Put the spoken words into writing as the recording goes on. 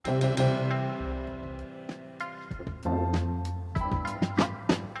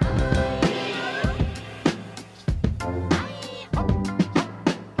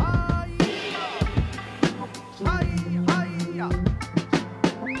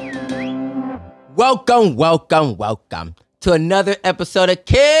Welcome to another episode of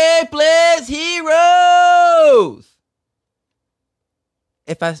Capeless Heroes.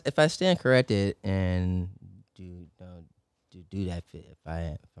 If I stand corrected and do that if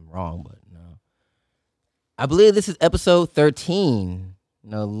I'm wrong, but no, I believe this is episode 13.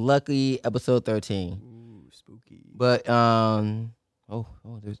 Lucky episode 13. Ooh, spooky. But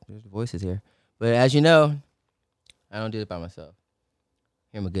there's voices here. But as you know, I don't do it by myself.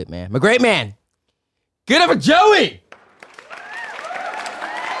 Here, my good man, my great man. Get up for Joey!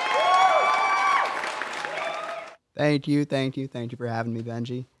 Thank you for having me,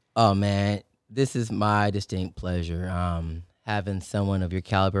 Benji. Oh man, this is my distinct pleasure. Having someone of your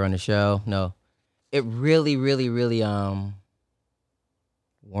caliber on the show. No, it really, warm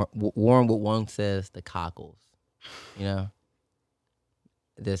what one says, the cockles. To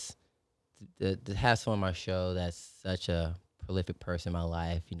have someone on my show that's such a prolific person in my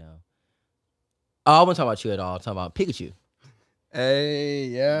life. I won't talk about you at all. I'm talking about Pikachu. Hey,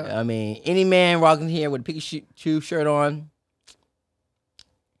 yeah. I mean, any man walking here with a Pikachu shirt on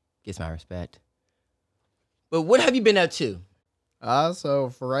gets my respect. But what have you been up to? So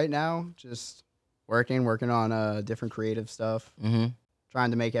for right now, just working on different creative stuff. Mm-hmm.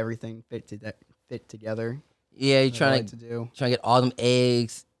 Trying to make everything fit together. Yeah, you're trying to get all them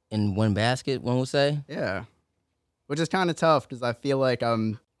eggs in one basket, one would say. Yeah, which is kind of tough because I feel like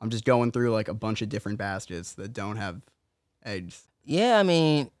I'm just going through like a bunch of different baskets that don't have eggs. Yeah, I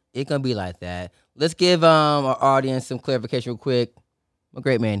mean, it's going to be like that. Let's give our audience some clarification real quick. My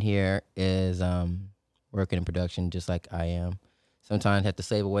great man here is working in production just like I am. Sometimes have to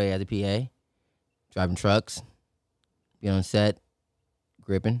slave away as a PA, driving trucks, being on set,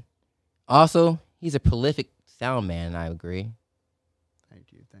 gripping. Also, he's a prolific sound man, and I agree.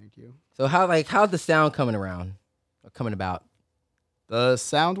 Thank you. So how's the sound coming about? The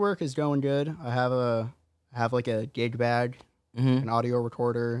sound work is going good. I have like a gig bag, an audio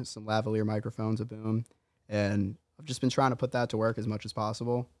recorder, some lavalier microphones, a boom, and I've just been trying to put that to work as much as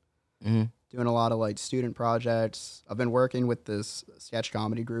possible. Mm-hmm. Doing a lot of like student projects. I've been working with this sketch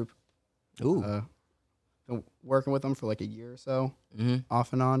comedy group. Ooh. Been working with them for like a year or so, Mm-hmm.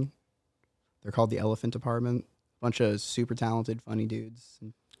 off and on. They're called the Elephant Department. Bunch of super talented, funny dudes.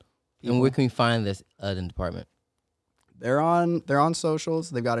 And where can we find this in the department? They're on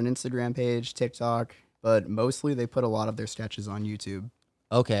socials. They've got an Instagram page, TikTok, but mostly they put a lot of their sketches on YouTube.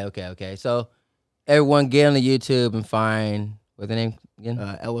 Okay. So everyone get on the YouTube and find, what's the name again?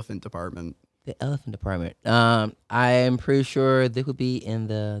 Elephant Department. The Elephant Department. I am pretty sure they would be in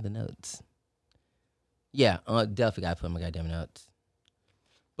the notes. Yeah, definitely got to put in my goddamn notes.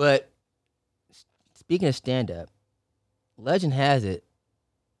 But speaking of stand-up, legend has it,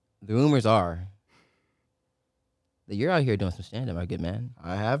 the rumors are that you're out here doing some stand-up, my good man.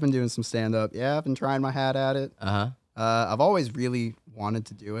 I have been doing some stand-up. Yeah, I've been trying my hat at it. Uh-huh. I've always really wanted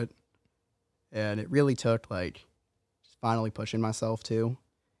to do it, and it really took, like, just finally pushing myself to.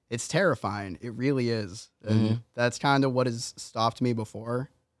 It's terrifying. It really is. And that's kind of what has stopped me before,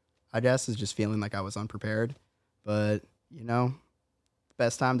 I guess, is just feeling like I was unprepared. But, the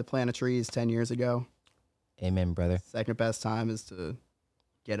best time to plant a tree is 10 years ago. Amen, brother. Second best time is to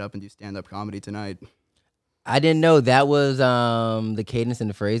get up and do stand-up comedy tonight. I didn't know that was the cadence and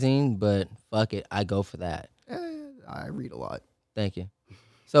the phrasing, but fuck it, I go for that. I read a lot. Thank you.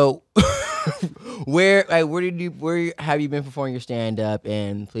 So, where have you been performing your stand-up,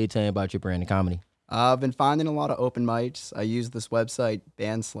 and please tell me about your brand of comedy. I've been finding a lot of open mics. I use this website,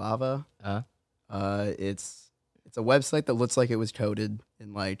 Bandslava. It's a website that looks like it was coded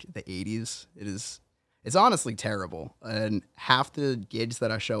in like the 80s. It's honestly terrible, and half the gigs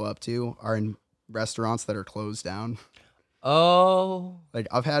that I show up to are in restaurants that are closed down. Oh. Like,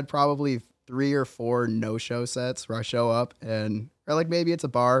 I've had probably 3 or 4 no-show sets where I show up or like maybe it's a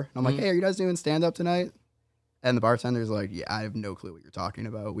bar, and I'm like, hey, are you guys doing stand-up tonight? And the bartender's like, yeah, I have no clue what you're talking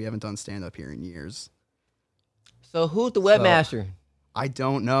about. We haven't done stand-up here in years. So who's the webmaster? I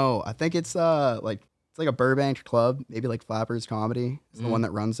don't know. I think it's like a Burbank club, maybe like Flappers Comedy is the one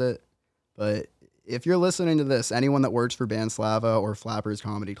that runs it. But if you're listening to this, anyone that works for Bandslava or Flappers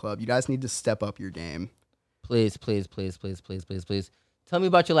Comedy Club, you guys need to step up your game. Please. Tell me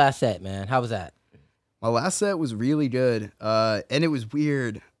about your last set, man. How was that? My last set was really good, and it was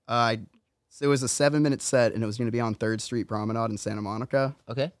weird. So it was a 7-minute set, and it was going to be on 3rd Street Promenade in Santa Monica.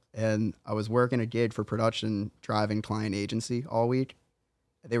 Okay. And I was working a gig for production driving client agency all week.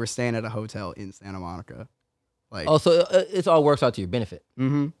 They were staying at a hotel in Santa Monica. So it all works out to your benefit.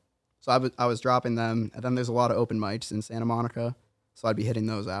 Mm-hmm. So I was dropping them, and then there's a lot of open mics in Santa Monica, so I'd be hitting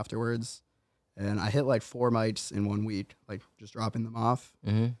those afterwards. And I hit like 4 mics in 1 week, like just dropping them off.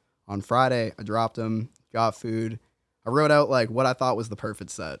 Mm-hmm. On Friday, I dropped them, got food. I wrote out like what I thought was the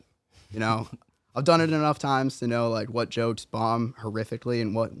perfect set. You know, I've done it enough times to know like what jokes bomb horrifically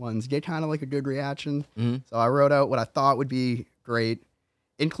and what ones get kind of like a good reaction. Mm-hmm. So I wrote out what I thought would be great,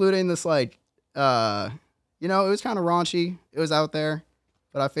 including this like, you know, it was kind of raunchy. It was out there,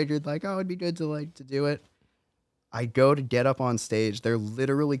 but I figured like, oh, it'd be good to do it. I go to get up on stage. They're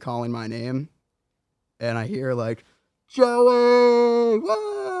literally calling my name, and I hear like, Joey,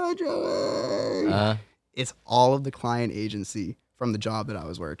 whoa, Joey. It's all of the client agency from the job that I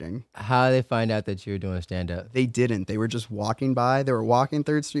was working. How did they find out that you were doing stand-up? They didn't. They were just walking by. They were walking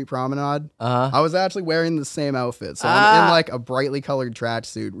 3rd Street Promenade. I was actually wearing the same outfit. So I'm in like a brightly colored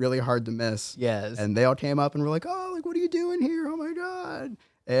tracksuit, really hard to miss. Yes. And they all came up and were like, oh, like, what are you doing here? Oh my God.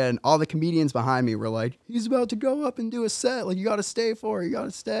 And all the comedians behind me were like, he's about to go up and do a set. Like, you got to stay for it. You got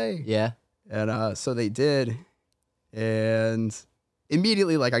to stay. Yeah. And so they did. And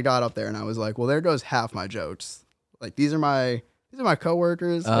immediately, like, I got up there and I was like, well, there goes half my jokes. Like, these are my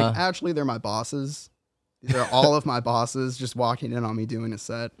coworkers. Like, actually, they're my bosses. These are all of my bosses just walking in on me doing a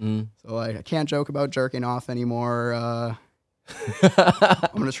set. So, like, I can't joke about jerking off anymore. I'm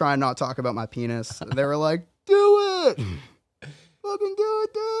going to try and not talk about my penis. They were like, do it. Fucking do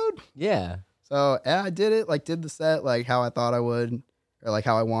it, dude. Yeah. So, and I did it, like, did the set, like, how I thought I would, or, like,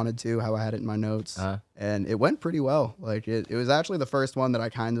 how I wanted to, how I had it in my notes. And it went pretty well. Like, it was actually the first one that I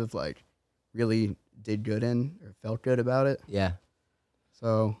kind of, like, really did good in, or felt good about it. Yeah.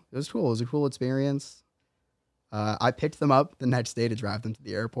 So, it was cool. It was a cool experience. I picked them up the next day to drive them to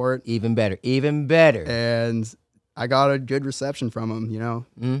the airport. Even better. Even better. And I got a good reception from them, you know.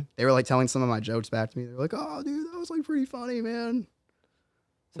 They were, like, telling some of my jokes back to me. They were like, oh, dude, that was, like, pretty funny, man.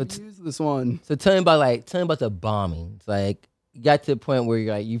 So use this one. So tell me about the bombings. Like, you got to the point where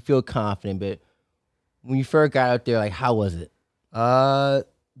you're like, you feel confident, but when you first got out there, like, how was it?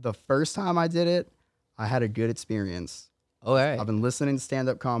 The first time I did it, I had a good experience. Oh, all right. I've been listening to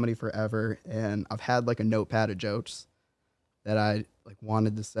stand-up comedy forever, and I've had like a notepad of jokes that I like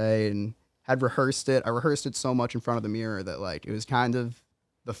wanted to say and had rehearsed it. I rehearsed it so much in front of the mirror that like it was kind of,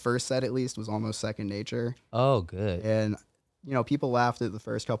 the first set at least was almost second nature. Oh, good. And you know, people laughed at the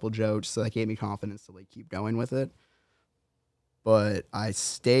first couple jokes, so that gave me confidence to like keep going with it. But I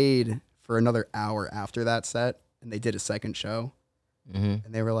stayed for another hour after that set, and they did a second show. And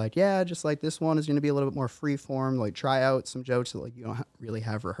they were like, yeah, just like this one is going to be a little bit more free form. Like, try out some jokes that like you don't really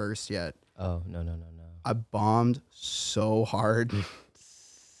have rehearsed yet. Oh, no. I bombed so hard.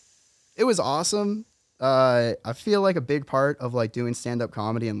 It was awesome. I feel like a big part of like doing stand-up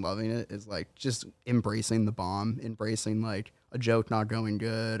comedy and loving it is like just embracing the bomb, embracing like a joke not going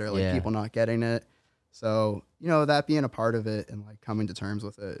good or like people not getting it. So, you know, that being a part of it and like coming to terms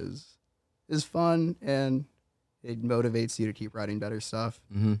with it is fun, and it motivates you to keep writing better stuff.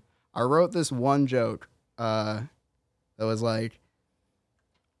 I wrote this one joke that was like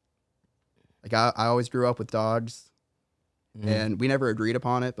I always grew up with dogs, and we never agreed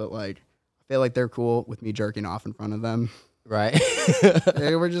upon it, but like I feel like they're cool with me jerking off in front of them. Right.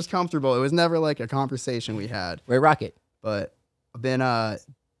 They were just comfortable. It was never like a conversation we had. Ray Rocket. But I've been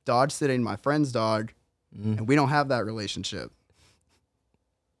dog sitting my friend's dog, and we don't have that relationship.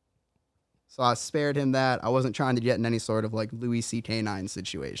 So I spared him that. I wasn't trying to get in any sort of like Louis C.K.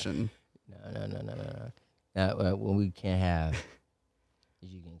 situation. No. What we can't have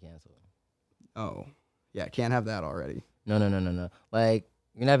is you getting canceled. Oh, yeah, can't have that already. No. Like,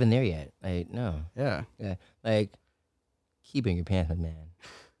 you're not even there yet. Like, no. Yeah. Like, keep it in your pants, man.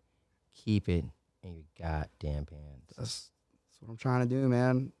 Keep it in your goddamn pants. That's what I'm trying to do,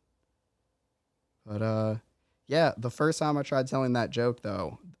 man. But yeah, the first time I tried telling that joke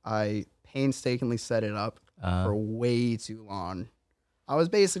though, I painstakingly set it up for way too long. I was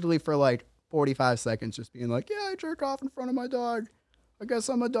basically for like 45 seconds just being like, yeah, I jerk off in front of my dog. I guess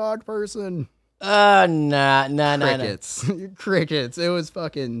I'm a dog person. Nah. Crickets. Crickets. It was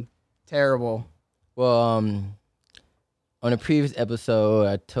fucking terrible. Well, on a previous episode,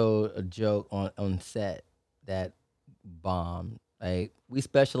 I told a joke on set that bombed. Like, we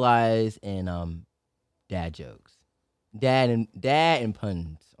specialize in dad jokes, dad and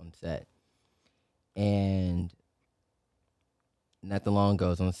puns on set. And not too long ago, I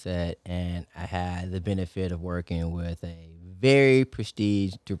was on set, and I had the benefit of working with a very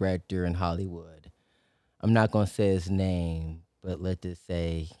prestige director in Hollywood. I'm not gonna say his name, but let's just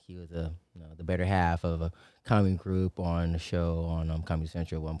say he was the better half of a comedy group on the show on Comedy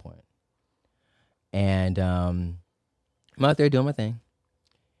Central at one point. And I'm out there doing my thing,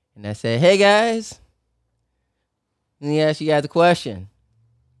 and I said, "Hey guys, let me ask you guys a question.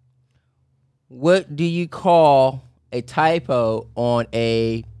 What do you call a typo on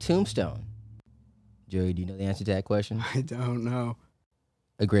a tombstone? Joey, do you know the answer to that question? I don't know.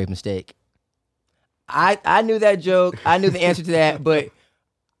 A grave mistake. I knew that joke. I knew the answer to that, but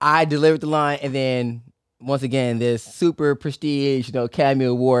I delivered the line, and then once again, this super prestige, Academy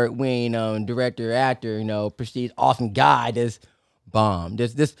Award winning director, actor, prestige, awesome guy, just bombed.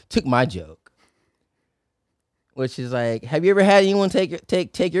 This took my joke, which is like, have you ever had anyone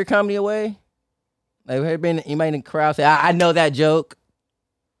take your comedy away? Like, have you been anybody in the crowd say, I know that joke?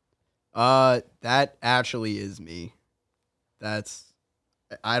 That actually is me.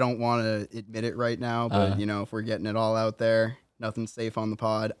 I don't want to admit it right now, but if we're getting it all out there, nothing's safe on the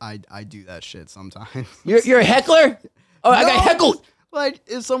pod. I do that shit sometimes. You're a heckler? Oh, no, I got heckled. Like,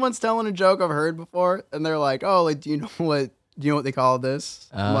 if someone's telling a joke I've heard before, and they're like, "Oh, like, do you know what they call this?"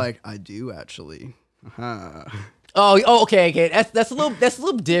 I'm like, "I do actually." Oh, okay. That's a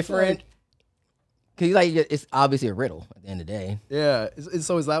little different. Cause it's obviously a riddle at the end of the day. Yeah.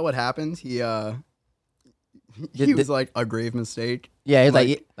 So is that what happened? He was like, a grave mistake. Yeah. He's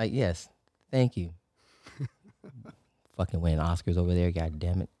like yes, thank you. Fucking winning Oscars over there. God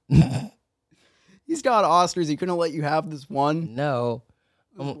damn it. He's got Oscars. He couldn't let you have this one. No.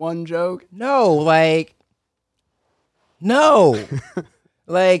 One joke. No. No.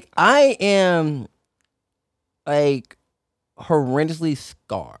 I am horrendously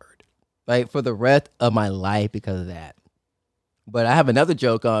scarred. For the rest of my life because of that. But I have another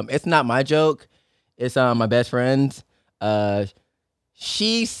joke. It's not my joke. It's my best friend's.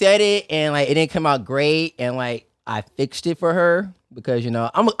 She said it and it didn't come out great, and I fixed it for her because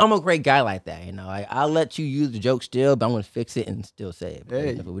I'm a great guy like that. I'll let you use the joke still, but I'm gonna fix it and still say it.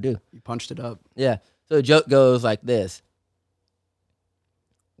 Hey, that's what we do. You punched it up. Yeah. So the joke goes like this: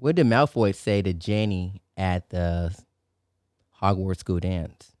 what did Malfoy say to Janny at the Hogwarts school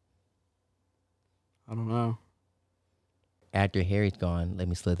dance? I don't know. After Harry's gone, let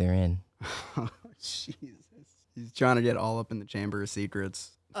me slither in. Oh, Jesus. He's trying to get all up in the Chamber of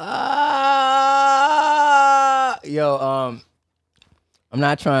Secrets. Yo, I'm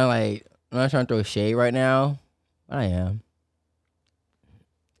not trying to throw shade right now, but I am.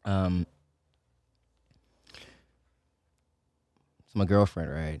 It's my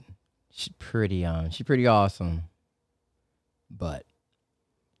girlfriend, right? She's pretty awesome, but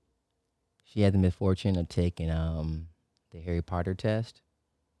she had the misfortune of taking the Harry Potter test.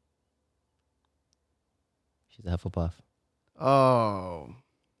 She's a Hufflepuff. Oh,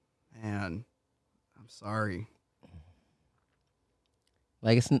 man. I'm sorry.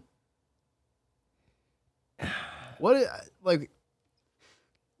 It's what,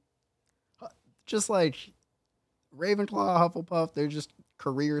 just Ravenclaw, Hufflepuff, they're just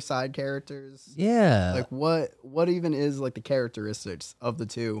career side characters. Yeah. What even is the characteristics of the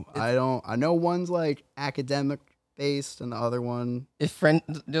two? I know one's academic based and the other one is friend.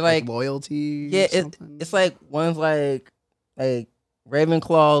 They're loyalty. Yeah, it's one's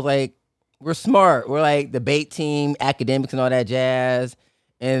Ravenclaw, we're smart. We're the bait team, academics and all that jazz.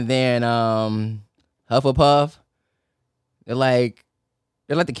 And then Hufflepuff, they're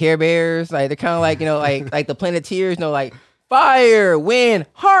the Care Bears. They're kind of like the Planeteers. Fire, wind,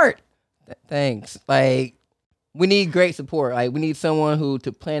 heart. Thanks. We need great support. We need someone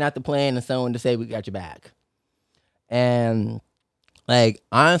to plan out the plan and someone to say we got your back. And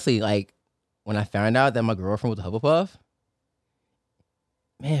honestly, when I found out that my girlfriend was a Hufflepuff,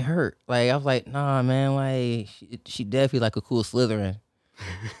 man, it hurt. I was like, nah, man, she definitely a cool Slytherin.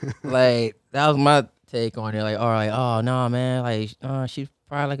 That was my take on it. Oh no, man, she's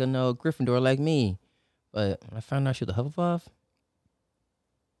probably a Gryffindor like me. But when I found out she was a Hufflepuff,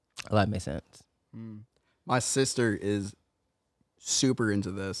 a lot made sense. My sister is super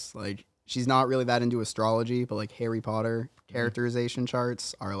into this. She's not really that into astrology, but Harry Potter characterization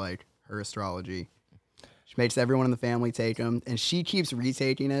charts are her astrology. She makes everyone in the family take them, and she keeps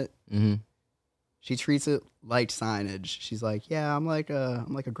retaking it. Mm-hmm. She treats it like signage. She's like, "Yeah, I'm like a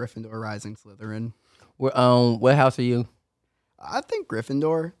Gryffindor rising Slytherin." What house are you? I think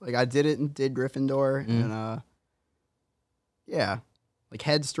Gryffindor. I did Gryffindor, and yeah,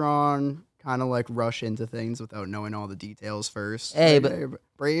 headstrong, kind of rush into things without knowing all the details first. Hey, but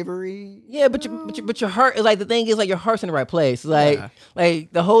bravery. Yeah, but your heart is the thing is your heart's in the right place. The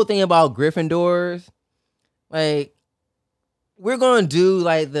whole thing about Gryffindors, we're gonna do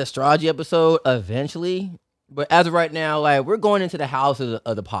the astrology episode eventually, but as of right now, we're going into the house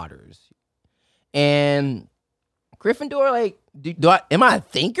of the Potters, and Gryffindor, am I a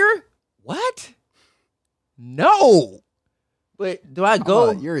thinker? What? No. But do I go?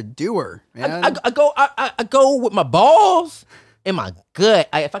 You're a doer, man. I go with my balls and my gut.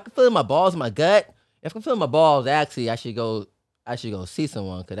 If I can feel my balls in my gut, If I'm feeling my balls, actually, I should go see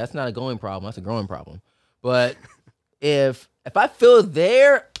someone because that's not a going problem. That's a growing problem. But if I feel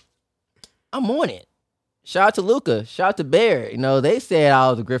there, I'm on it. Shout out to Luca. Shout out to Bear. You know, they said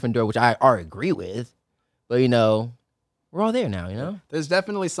I was a Gryffindor, which I already agree with. But, you know, we're all there now, you know? There's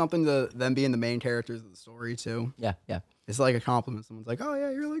definitely something to them being the main characters of the story, too. Yeah. It's like a compliment. Someone's like, oh,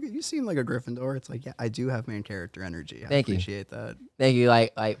 yeah, you seem like a Gryffindor. It's like, yeah, I do have main character energy. I appreciate that. Thank you.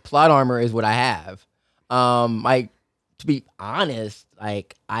 Like plot armor is what I have. Like, to be honest,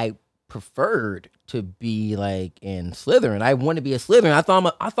 like, I preferred to be, like, in Slytherin. I wanted to be a Slytherin. I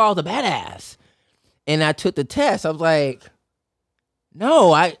thought I was a badass. And I took the test. I was like,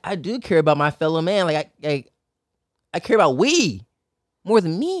 no, I do care about my fellow man. Like, I care about we more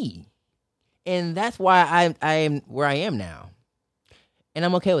than me. And that's why I am where I am now. And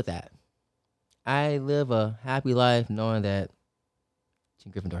I'm okay with that. I live a happy life knowing that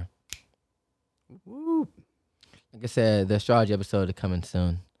Team Gryffindor. Woo. Like I said, the astrology episode is coming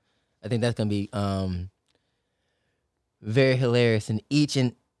soon. I think that's going to be very hilarious in each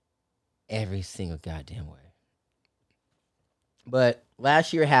and every single goddamn way. But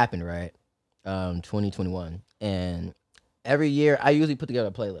last year happened, right? 2021. And every year, I usually put together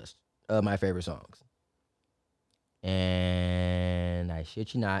a playlist of my favorite songs. And I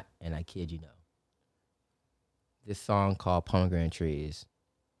shit you not, and I kid you no. This song called Pomegranate Trees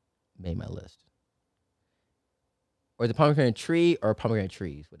made my list. Or the Pomegranate Tree or Pomegranate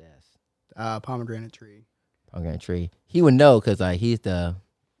Trees with S? Pomegranate Tree. Pomegranate Tree. He would know because he's the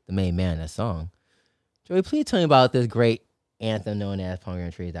main man in that song. Joey, please tell me about this great anthem known as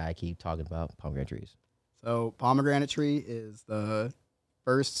Pomegranate Trees that I keep talking about, Pomegranate Trees. So Pomegranate Tree is the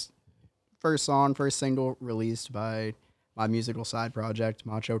first single released by my musical side project,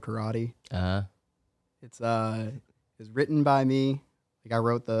 Macho Karate. It's written by me. Like I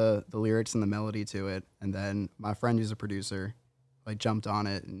wrote the lyrics and the melody to it, and then my friend who's a producer like jumped on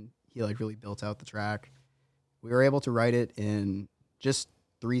it and he like really built out the track. We were able to write it in just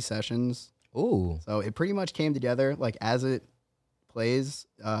 3 sessions. Ooh. So it pretty much came together like as it plays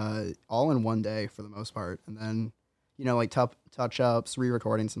all in one day for the most part. And then, you know, like touch-ups,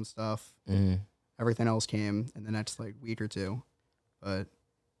 re-recording some stuff. Mm-hmm. Everything else came in the next like week or two. But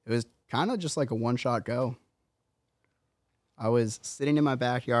it was kind of just like a one-shot go. I was sitting in my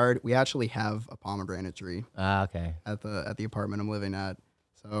backyard. We actually have a pomegranate tree. Okay. At the apartment I'm living at.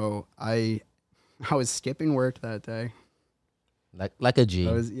 So I was skipping work that day. Like a G.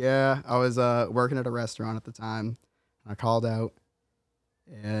 I was working at a restaurant at the time. I called out,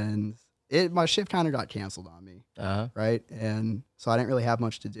 and my shift kind of got canceled on me. Right, and so I didn't really have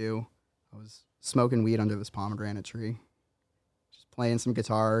much to do. I was smoking weed under this pomegranate tree, just playing some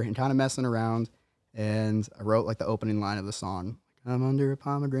guitar and kind of messing around. And I wrote like the opening line of the song. I'm under a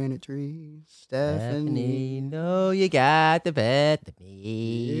pomegranate tree, Stephanie. No, you got the bet to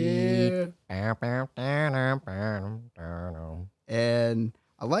me. Yeah. And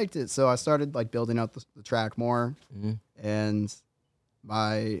I liked it, so I started like building out the track more. Mm-hmm. And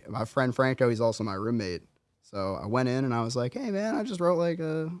my friend Franco, he's also my roommate. So I went in and I was like, "Hey man, I just wrote like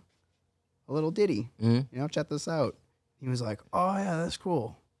a little ditty. You know, check this out." He was like, "Oh yeah, that's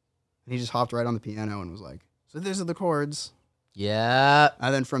cool." And he just hopped right on the piano and was like, "So these are the chords." Yeah.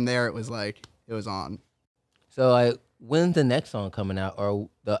 And then from there, it was on. So when's the next song coming out, or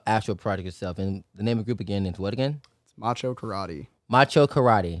the actual project itself? And the name of the group again is what again? It's Macho Karate. Macho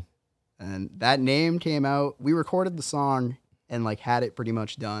Karate. And that name came out. We recorded the song and like had it pretty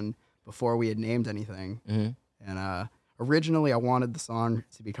much done before we had named anything. Mm-hmm. And originally, I wanted the song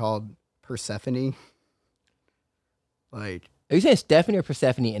to be called Persephone. Like, are you saying Stephanie or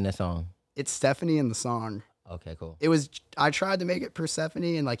Persephone in the song? It's Stephanie in the song. Okay, cool. I tried to make it Persephone,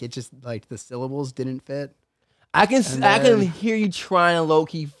 and like it just like the syllables didn't fit. I can hear you trying to low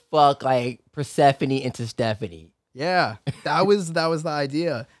key fuck like Persephone into Stephanie. Yeah, that was the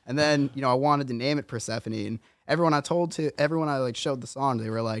idea. And then, you know, I wanted to name it Persephone, and everyone I like showed the song, they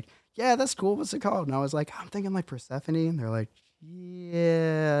were like, "Yeah, that's cool. What's it called?" And I was like, "I'm thinking like Persephone," and they're like,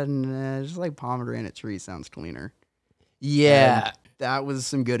 "Yeah, nah, just like pomegranate tree sounds cleaner." Yeah, and that was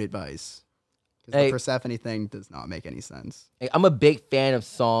some good advice. Because the Persephone thing does not make any sense. I'm a big fan of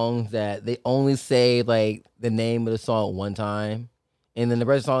songs that they only say like the name of the song one time, and then the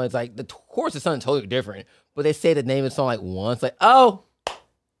rest of the song is like the chorus is something totally different, but they say the name of the song like once. Like, oh,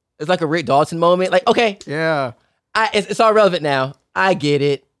 it's like a Rick Dalton moment. Like, okay, yeah, it's all relevant now. I get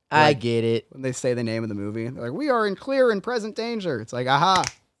it. I get it. When they say the name of the movie, they're like, "We are in clear and present danger." It's like, aha,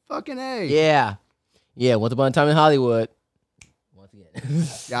 fucking A. Yeah. Once upon a time in Hollywood. Once again,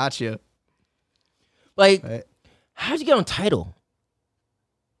 gotcha. Like, how'd you get on Tidal?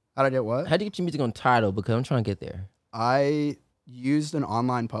 How'd I get what? How do you get your music on Tidal? Because I'm trying to get there. I used an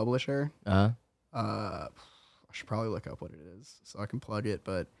online publisher. Uh-huh. I should probably look up what it is so I can plug it.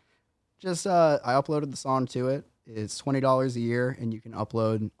 But just I uploaded the song to it. It's $20 a year, and you can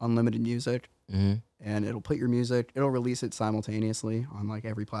upload unlimited music. Mm-hmm. And it'll put your music. It'll release it simultaneously on like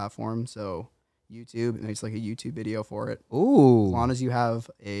every platform. So YouTube, it makes like a YouTube video for it. Ooh. As long as you have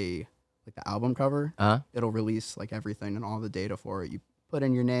the album cover, Uh-huh. it'll release like everything and all the data for it. You put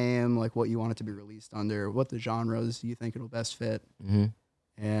in your name, like what you want it to be released under, what the genres you think it'll best fit, Mm-hmm.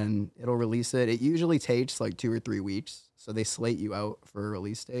 and it'll release it. It usually takes like 2 or 3 weeks, so they slate you out for a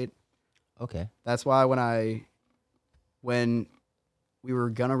release date. Okay. That's why when we were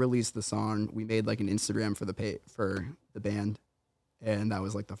gonna release the song, we made like an Instagram for the band, and that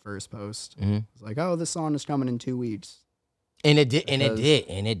was like the first post. Mm-hmm. It was like, oh, this song is coming in 2 weeks. And it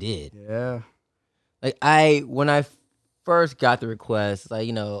did. Yeah. Like when I first got the request, like,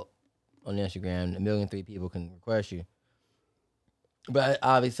 on the Instagram, 1,000,003 people can request you. But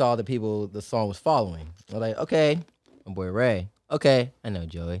I obviously saw the people the song was following. I was like, okay, my boy Ray. Okay, I know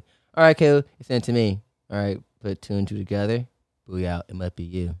Joey. All right, cool. It's sent to me. All right, put 2 and 2 together. Booyah, it must be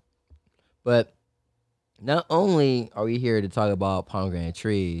you. But not only are we here to talk about pomegranate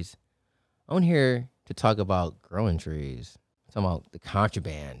trees, I'm here to talk about growing trees. I'm talking about the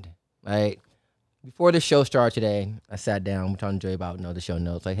contraband. Right? Before the show started today, I sat down, we're talking to Joey about the show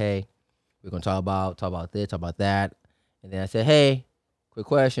notes. Like, hey, we're gonna talk about this, talk about that. And then I said, hey, quick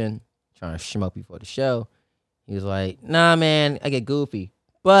question. Trying to smoke before the show. He was like, nah, man, I get goofy.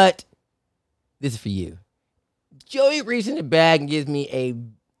 But this is for you. Joey reaches in the bag and gives me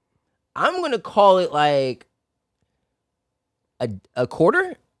I'm going to call it like a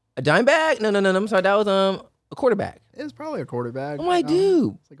quarter? A dime bag? No, I'm sorry. That was a quarter bag. It was probably a quarter bag. I'm like,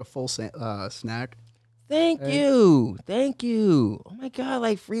 dude. It's like a full snack. Thank you. Oh my God,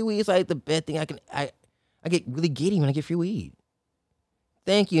 like free weed is like the best thing I get really giddy when I get free weed.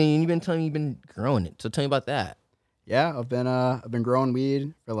 Thank you. And you've been telling me you've been growing it. So tell me about that. Yeah, I've been growing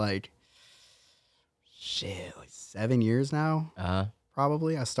weed for like 7 years now. Uh-huh.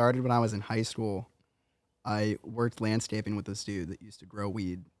 Probably. I started when I was in high school. I worked landscaping with this dude that used to grow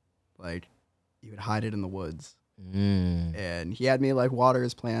weed. Like, he would hide it in the woods. And he had me like water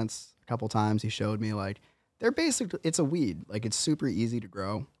his plants a couple times. He showed me like it's a weed. Like, it's super easy to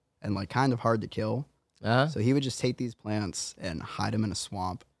grow and like kind of hard to kill. Uh-huh. So he would just take these plants and hide them in a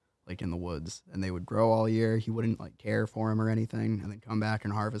swamp, like in the woods, and they would grow all year. He wouldn't like care for them or anything, and then come back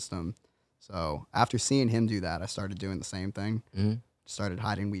and harvest them. So after seeing him do that, I started doing the same thing. Mm-hmm. Started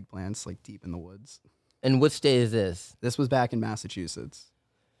hiding weed plants like deep in the woods. And what state is this? This was back in Massachusetts.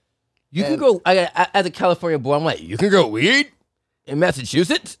 You can grow, as a California boy, I'm like, you can grow weed in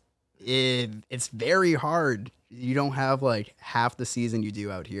Massachusetts? It's very hard. You don't have like half the season you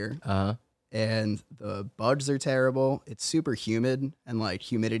do out here. Uh-huh. And the bugs are terrible. It's super humid, and like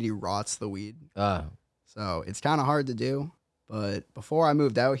humidity rots the weed. So it's kind of hard to do. But before I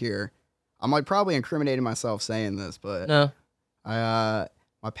moved out here, I'm like probably incriminating myself saying this, but No.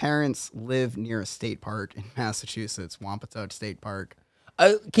 My parents live near a state park in Massachusetts, Wampatuck State Park.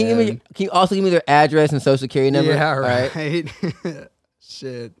 Can you also give me their address and social security number? Yeah, right.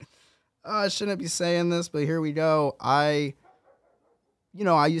 Shit. I shouldn't be saying this, but here we go. I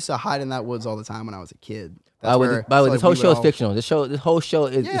used to hide in that woods all the time when I was a kid. By the way, this whole show is fictional. This whole show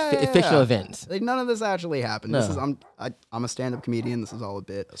is fictional events. Like, none of this actually happened. No. I'm a stand-up comedian. This is all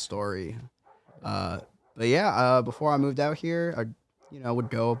a story. But yeah, before I moved out here, I would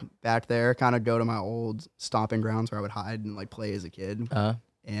go back there, kind of go to my old stomping grounds where I would hide and like play as a kid.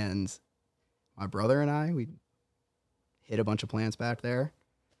 And my brother and I, we hid a bunch of plants back there.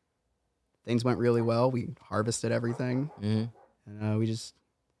 Things went really well. We harvested everything. Mm-hmm. And we just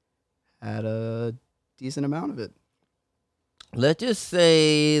had a decent amount of it. Let's just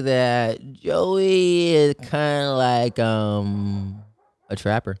say that Joey is kind of like a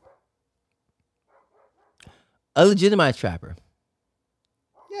trapper. A legitimate trapper.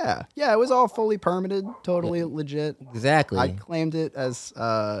 Yeah, it was all fully permitted, totally legit. Exactly. I claimed it as,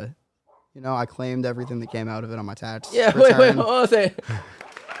 I claimed everything that came out of it on my tax Yeah, return. wait, hold on a second.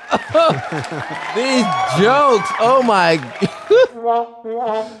 These jokes, oh my.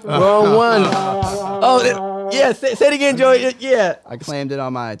 Wrong one. Oh, yeah, say it again, Joey. Yeah. I claimed it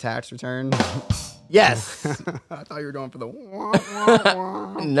on my tax return. Yes. I thought you were going for the wah, wah,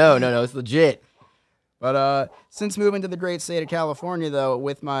 wah. No, it's legit. But since moving to the great state of California, though,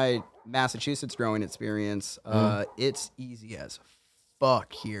 with my Massachusetts growing experience, it's easy as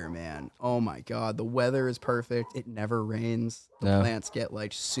fuck here, man. Oh my God, the weather is perfect. It never rains. The plants get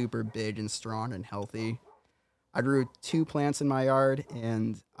like super big and strong and healthy. I grew 2 plants in my yard,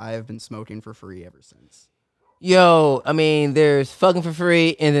 and I have been smoking for free ever since. Yo, I mean, there's fucking for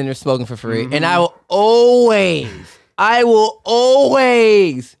free, and then there's smoking for free, and Mhm. I will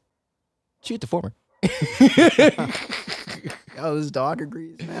always choose the former. Yo, this dog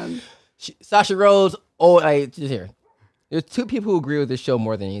agrees, man. Sasha Rose. Oh, just here. There's 2 people who agree with this show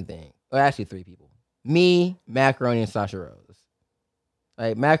more than anything. Well, actually 3 people. Me, Macaroni, and Sasha Rose.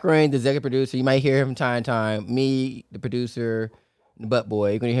 Like Macaroni, the executive producer, you might hear him from time to time. Me, the producer, the butt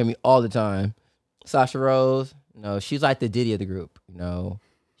boy, you're gonna hear me all the time. Sasha Rose, she's like the Diddy of the group.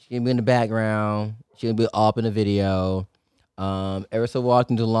 She can be in the background. She can be all up in the video. Ever so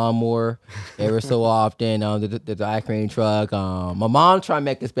often the lawnmower. Ever so often the ice cream truck. My mom tried to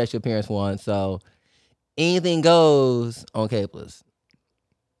make a special appearance once, so anything goes on K Plus.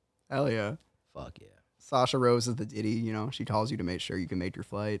 Hell yeah. Fuck yeah. Sasha Rose is the Diddy, she calls you to make sure you can make your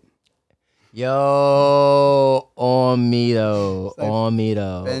flight. Yo, on me though.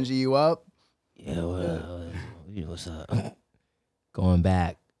 Benji, you up? Yeah, what's up? Going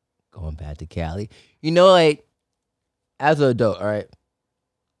back to Cali. Like, as an adult, all right,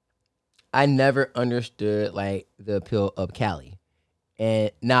 I never understood, like, the appeal of Cali.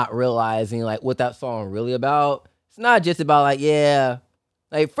 And not realizing, like, what that song really about. It's not just about, like, yeah.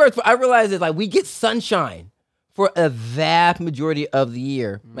 Like, first, I realized it's like we get sunshine for a vast majority of the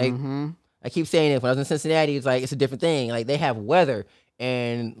year. Like, I keep saying it. When I was in Cincinnati, it's like it's a different thing. Like, they have weather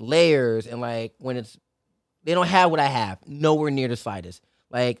and layers, and like they don't have what I have. Nowhere near the slightest.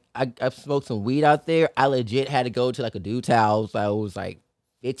 Like, I've smoked some weed out there. I legit had to go to like a dude's house. I was like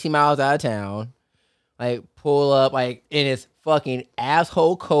 15 miles out of town. Like, pull up, like, and it's fucking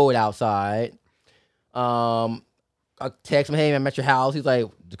asshole cold outside. I text him, hey, I'm at your house. He's like,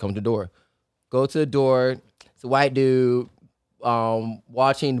 come to the door. Go to the door. It's a white dude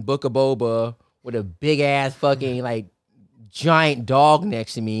watching Book of Boba with a big ass fucking like giant dog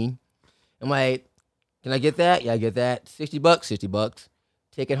next to me. I'm like, can I get that? Yeah, I get that. $60, $60.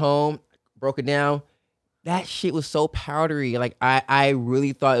 Take it home, broke it down. That shit was so powdery. Like, I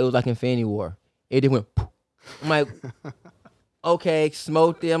really thought it was like Infinity War. It just went poof. I'm like, okay,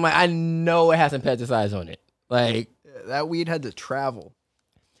 smoked it. I'm like, I know it has some pesticides on it. Like, that weed had to travel.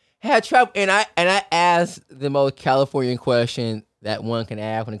 And I asked the most Californian question that one can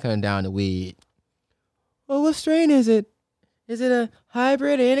ask when it comes down to weed. Well, what strain is it? Is it a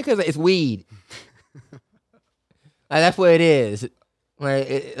hybrid or indica? It's weed. Like, that's what it is.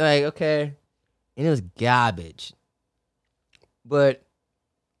 Like, okay. And it was garbage. But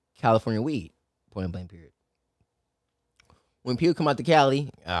California weed, point blank period. When people come out to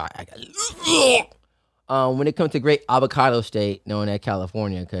Cali, when it comes to great avocado state, known as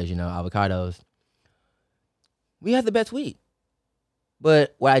California, because, avocados, we have the best weed.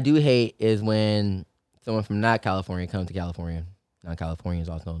 But what I do hate is when someone from not California comes to California, non-Californians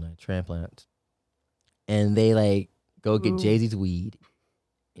also known as transplants, and they, like, go get Jay-Z's weed.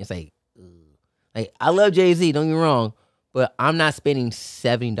 It's like, ugh. Like, I love Jay-Z, don't get me wrong, but I'm not spending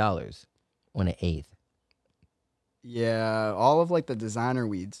 $70 on an eighth. Yeah, all of, like, the designer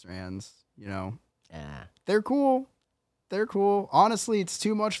weed strands, they're cool. They're cool. Honestly, it's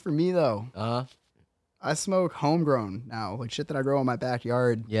too much for me, though. I smoke homegrown now, like shit that I grow in my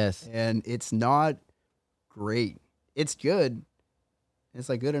backyard. Yes. And it's not great. It's good. It's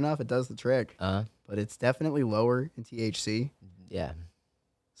like good enough. It does the trick. But it's definitely lower in THC. Yeah.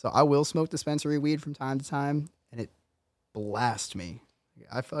 So I will smoke dispensary weed from time to time, and it blasts me.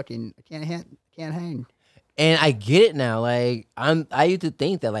 I can't hang. And I get it now. Like, I used to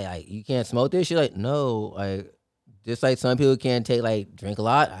think that like you can't smoke this shit. Like, no, like, just like some people can't drink a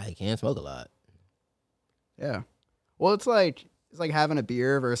lot, I can't smoke a lot. Yeah. Well, it's like having a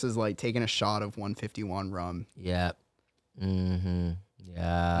beer versus like taking a shot of 151 rum. Yeah. Mm-hmm.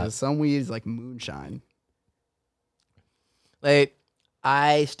 Yeah. Some weed is like moonshine. Like,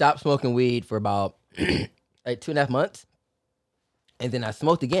 I stopped smoking weed for about like 2.5 months, and then I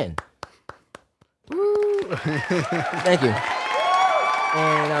smoked again. Woo! Thank you.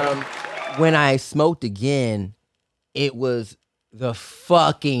 And when I smoked again, it was the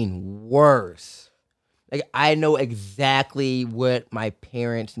fucking worst. Like, I know exactly what my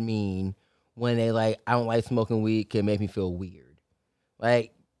parents mean when they like, I don't like smoking weed, can make me feel weird.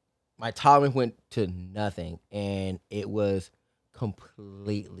 Like, my tolerance went to nothing, and it was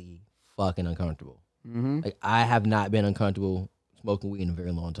completely fucking uncomfortable. Mm-hmm. Like, I have not been uncomfortable smoking weed in a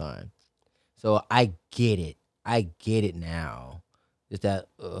very long time. So I get it. I get it now. Just that,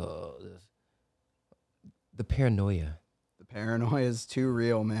 the paranoia. The paranoia is too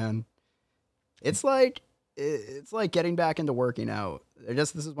real, man. It's like it's like getting back into working out.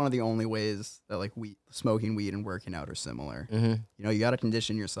 This is one of the only ways that like smoking weed and working out are similar. Mm-hmm. You know, you got to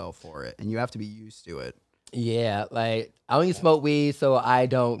condition yourself for it, and you have to be used to it. Yeah, like I only smoke weed so I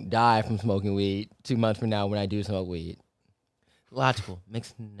don't die from smoking weed 2 months from now when I do smoke weed. Logical,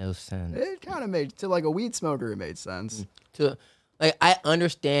 makes no sense. It kind of made to like a weed smoker. It made sense. To like, I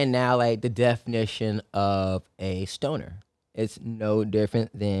understand now like the definition of a stoner. It's no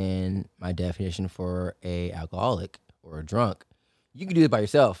different than my definition for a alcoholic or a drunk. You can do it by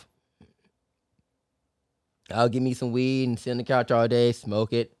yourself. I'll give me some weed and sit on the couch all day,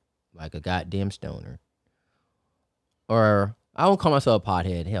 smoke it like a goddamn stoner. Or I won't call myself a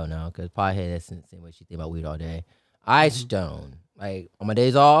pothead. Hell no, because pothead, that's the same way she think about weed all day. I stone. Like, on my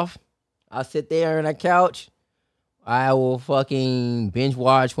days off, I'll sit there on that couch. I will fucking binge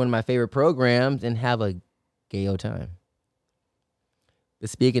watch one of my favorite programs and have a gay old time. But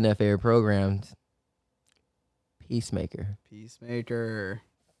speaking of favorite programs, Peacemaker.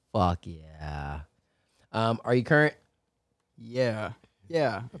 Fuck yeah. Are you current? Yeah,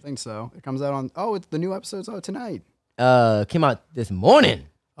 I think so. It comes out on. Oh, it's the new episode's out tonight. Came out this morning.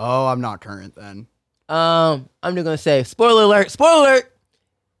 Oh, I'm not current then. I'm just gonna say spoiler alert. Spoiler alert.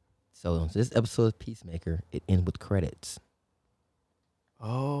 So this episode of Peacemaker, it ends with credits.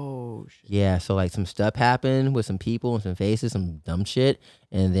 Oh shit. Yeah, so like some stuff happened with some people and some faces, some dumb shit,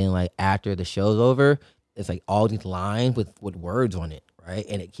 and then like after the show's over, it's like all these lines with words on it, right?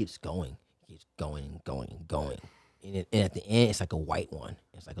 And it keeps going, and going, and at the end, it's like a white one.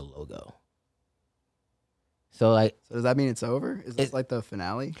 It's like a logo. So like, so does that mean it's over? Is this like the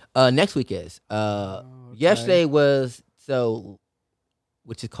finale? Next week is. Okay. Yesterday was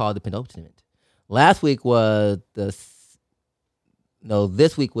which is called the penultimate. Last week was this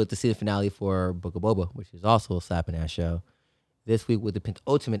week was the season finale for Book of Boba, which is also a slapping ass show. This week was the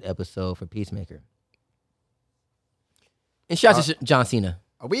penultimate episode for Peacemaker. And shout out to John Cena.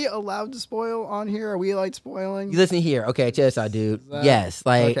 Are we allowed to spoil on here? Are we like spoiling? You listen here, okay? Check this out, dude. Yes,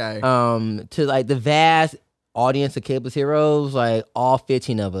 like okay. To like the vast audience of Cable's Heroes, like all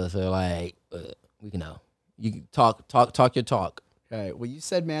 15 of us are like, we can know. You can talk your talk. Okay. Well, you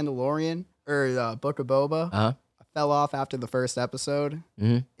said Mandalorian or Book of Boba. Uh-huh. I fell off after the first episode,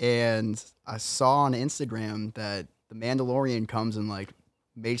 and I saw on Instagram that the Mandalorian comes and like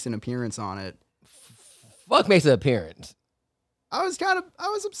makes an appearance on it. Fuck makes an appearance. I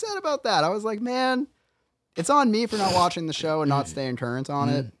was upset about that. I was like, man, it's on me for not watching the show and not staying current on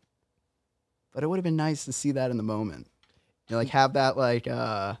it. But it would have been nice to see that in the moment. You know, like have that like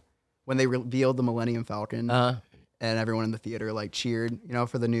when they revealed the Millennium Falcon and everyone in the theater like cheered, you know,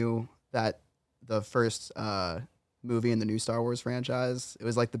 for the first movie in the new Star Wars franchise. It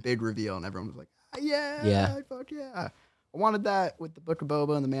was like the big reveal and everyone was like, yeah, fuck yeah. I wanted that with the Book of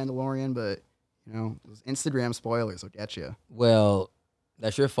Boba and the Mandalorian, but you know, those Instagram spoilers will get you. Well,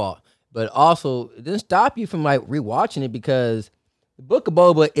 that's your fault. But also, it didn't stop you from like rewatching it because the Book of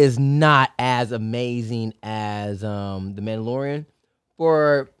Boba is not as amazing as the Mandalorian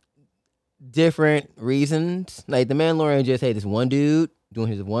for different reasons. Like the Mandalorian just, hey, this one dude doing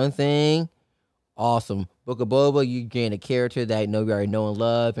his one thing. Awesome. Book of Boba, you gain a character that you already know and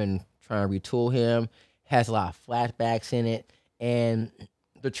love and trying to retool him. Has a lot of flashbacks in it. And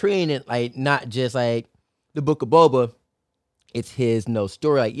they're treating it like not just like the Book of Boba. It's his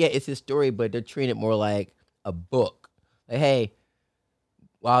story. Like, yeah, it's his story, but they're treating it more like a book. Like, hey,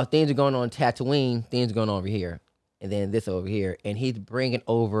 while things are going on in Tatooine, things are going on over here. And then this over here. And he's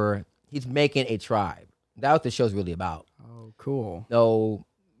making a tribe. That's what the show's really about. Oh, cool. So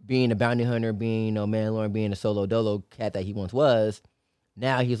being a bounty hunter, being Mandalorian, being a solo dolo cat that he once was,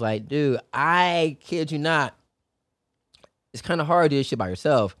 now he's like, dude, I kid you not, it's kind of hard to do this shit by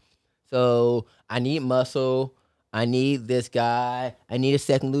yourself. So I need muscle. I need this guy. I need a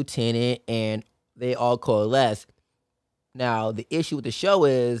second lieutenant. And they all coalesce. Now, the issue with the show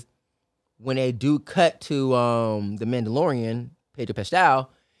is when they do cut to the Mandalorian, Pedro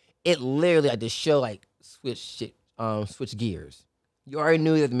Pascal, it literally, like, the show, like, switch gears. You already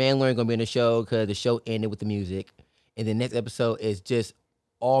knew that the Mandalorian gonna be in the show because the show ended with the music. And the next episode is just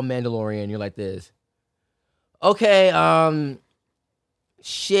all Mandalorian. You're like this. Okay,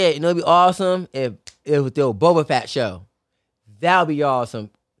 shit, you know, it'd be awesome if it was the Boba Fett show. That would be awesome.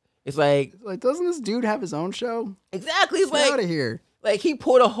 It's like, doesn't this dude have his own show? Exactly. It's Get like, out of here. Like, he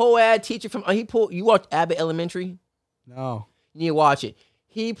pulled a whole ad teacher from, you watched Abbott Elementary? No. You need to watch it.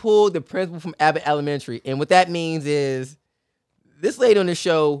 He pulled the principal from Abbott Elementary. And what that means is, this lady on the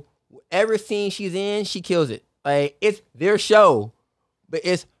show, whatever scene she's in, she kills it. Like, it's their show, but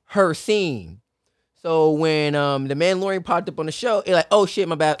it's her scene. So when the Mandalorian popped up on the show, it's like, oh shit,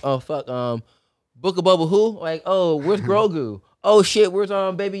 my bad. Oh fuck. Book of Boba who? Like, oh, where's Grogu? Oh shit, where's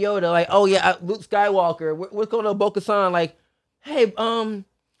Baby Yoda? Like, oh yeah, Luke Skywalker. What's going on, Bo-Katan? Like, hey,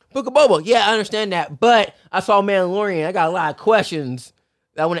 Book of Boba. Yeah, I understand that, but I saw Mandalorian. I got a lot of questions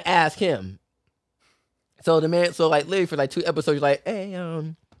that I want to ask him. So like literally for like 2 episodes, you're like, hey,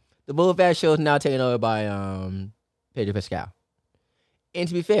 the Boba Fett show is now taken over by Pedro Pascal. And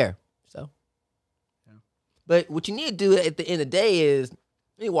to be fair, but what you need to do at the end of the day is you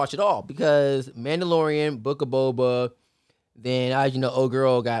need to watch it all because Mandalorian, Book of Boba, then as you know, old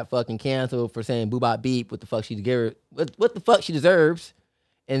girl got fucking canceled for saying boobop beep. What the fuck what the fuck she deserves,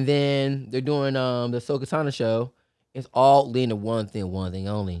 and then they're doing the Ahsoka Tano show. It's all leading to one thing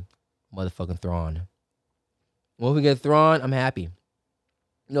only, motherfucking Thrawn. When we get Thrawn, I'm happy.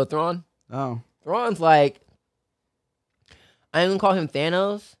 You know Thrawn? Oh, Thrawn's like, I ain't gonna call him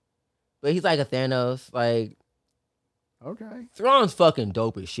Thanos, but he's like a Thanos. Like, okay. Thrawn's fucking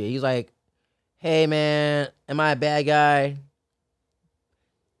dope as shit. He's like, hey man, am I a bad guy?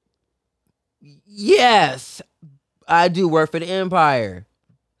 Yes, I do work for the Empire,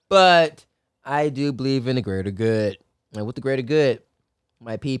 but I do believe in the greater good. And with the greater good,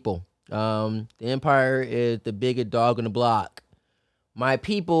 my people. The Empire is the bigger dog on the block. My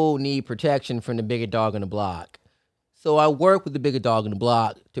people need protection from the bigger dog on the block. So I work with the bigger dog on the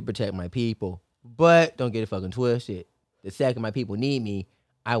block to protect my people. But don't get it fucking twisted. The second my people need me,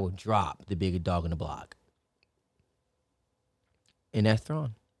 I will drop the bigger dog on the block. And that's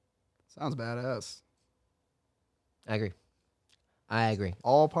Thrawn. Sounds badass. I agree.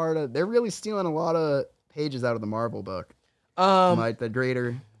 All part of. They're really stealing a lot of pages out of the Marvel book. Like the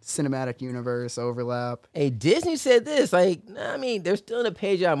greater cinematic universe overlap. Hey, Disney said this. Like, I mean, they're still in a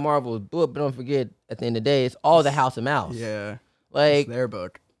page out of Marvel's book, but don't forget, at the end of the day, it's all the House of Mouse. Yeah. Like, it's their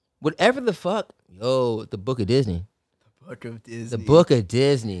book. Whatever the fuck. Yo, the Book of Disney. The Book of Disney. The Book of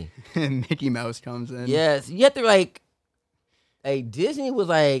Disney. And Mickey Mouse comes in. Yes. You have to, like Disney was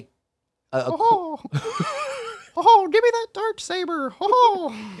like, oh, give me that dark saber.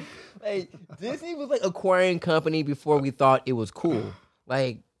 Oh. Like, Disney was like acquiring company before we thought it was cool.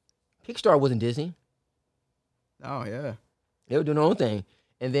 Like, Pixar wasn't Disney. Oh yeah, they were doing their own thing,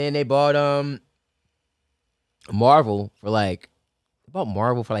 and then they bought Marvel for like they bought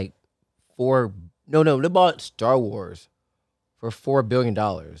Star Wars for $4 billion,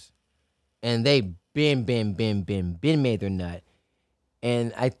 and they been made their nut.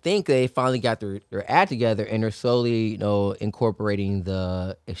 And I think they finally got their act together, and they're slowly, incorporating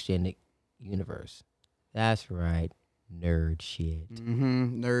the extended universe. That's right, nerd shit.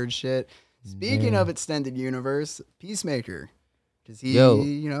 Mm-hmm, nerd shit. Speaking of extended universe, Peacemaker, because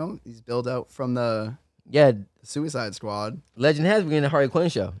he's built out from the Suicide Squad. Legend has been in the Harley Quinn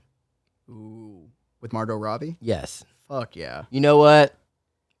show. Ooh, with Margot Robbie. Yes. Fuck yeah. You know what?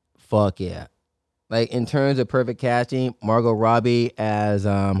 Fuck yeah. Like, in terms of perfect casting, Margot Robbie as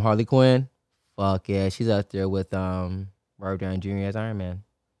Harley Quinn, fuck yeah, she's up there with Robert Downey Jr. as Iron Man.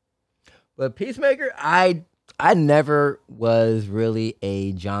 But Peacemaker, I never was really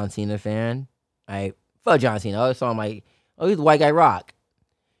a John Cena fan. Fuck John Cena. I always saw him like, oh, he's the white guy Rock.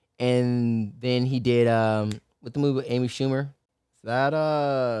 And then he did with the movie with Amy Schumer. Is that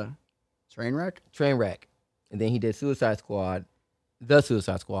Trainwreck? Trainwreck. And then he did Suicide Squad. The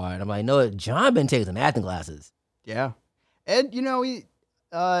Suicide Squad. I'm like, no, John been taking some acting classes. Yeah. And, he's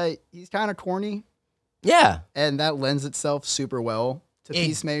kind of corny. Yeah. And that lends itself super well to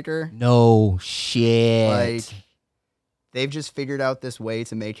Peacemaker. No shit. Like, they've just figured out this way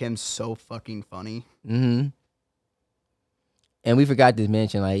to make him so fucking funny. Mm-hmm. And we forgot to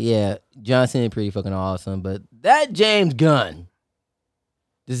mention, John Cena is pretty fucking awesome, but that James Gunn,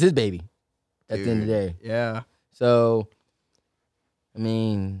 this is his baby at the end of the day. Yeah. So, I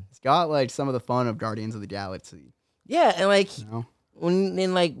mean, it's got some of the fun of Guardians of the Galaxy. Yeah, and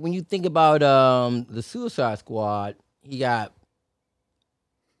when you think about the Suicide Squad, he had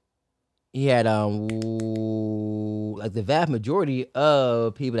the vast majority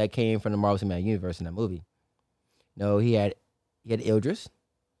of people that came from the Marvel Cinematic Universe in that movie. No, he had Idris.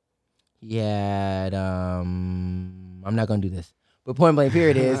 He had I'm not gonna do this, but point blank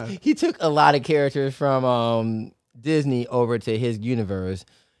period is he took a lot of characters from Disney over to his universe,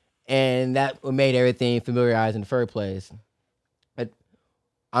 and that made everything familiarized in the first place. But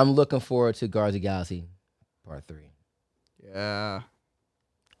I'm looking forward to Guardians of the Galaxy Part 3. Yeah.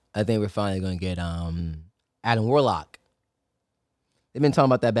 I think we're finally going to get Adam Warlock. They've been talking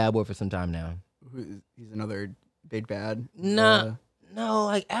about that bad boy for some time now. He's another big bad? No,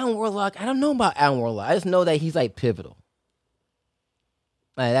 Adam Warlock, I don't know about Adam Warlock. I just know that he's pivotal.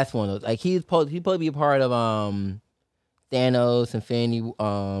 That's one of those. He's supposed to be a part of Thanos Infinity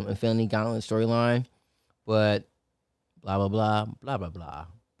Gauntlet storyline, but blah blah blah blah blah blah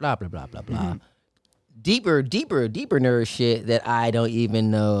blah blah blah blah blah. Deeper nerd shit that I don't even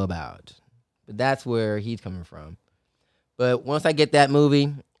know about. But that's where he's coming from. But once I get that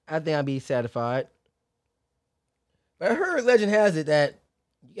movie, I think I'll be satisfied. But I heard legend has it that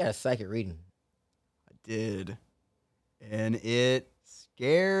you got a psychic reading. I did. And it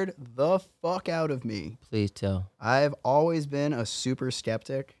scared the fuck out of me. Please tell. I've always been a super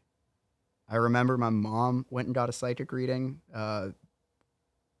skeptic. I remember my mom went and got a psychic reading like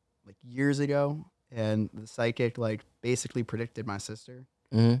years ago. And the psychic like basically predicted my sister.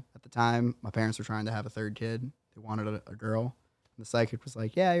 At the time, my parents were trying to have a third kid. They wanted a girl. And the psychic was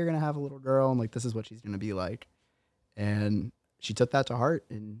like, yeah, you're going to have a little girl. And like, this is what she's going to be like. And she took that to heart.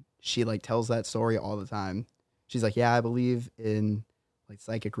 And she like tells that story all the time. She's like, yeah, I believe in like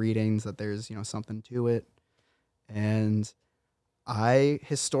psychic readings, that there's, you know, something to it. And I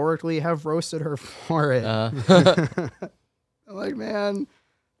historically have roasted her for it. I'm like, man,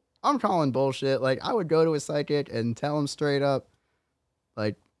 I'm calling bullshit. Like, I would go to a psychic and tell him straight up,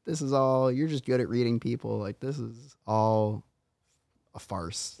 like, this is all, you're just good at reading people. Like, this is all a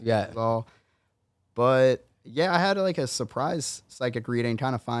farce. Yeah. All. But, yeah, I had, like, a surprise psychic reading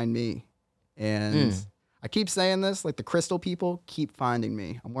kind of find me. And I keep saying this, like, the crystal people keep finding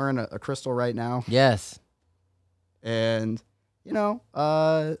me. I'm wearing a crystal right now. Yes. And, you know,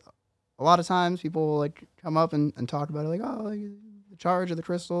 a lot of times people will, like, come up and talk about it, like, oh, like, the charge of the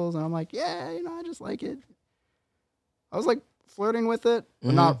crystals. And I'm like, yeah, you know, I just like it. I was, like, flirting with it,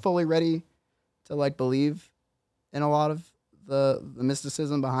 but not fully ready to, like, believe in a lot of the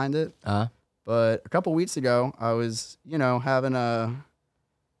mysticism behind it. But a couple weeks ago, I was, you know, having a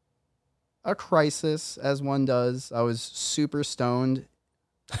crisis, as one does. I was super stoned,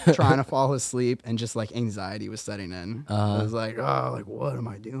 trying to fall asleep, and just, like, anxiety was setting in. I was like, oh, like, what am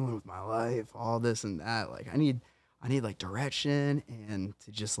I doing with my life? All this and that. Like, I need like direction, and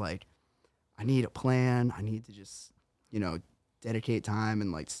to just, like, I need a plan. I need to just, you know, dedicate time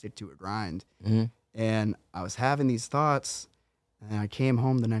and, like, stick to a grind. And I was having these thoughts, and I came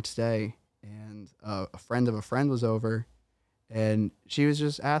home the next day, and a friend of a friend was over, and she was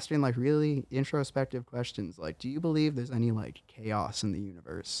just asking, like, really introspective questions. Like, do you believe there's any, like, chaos in the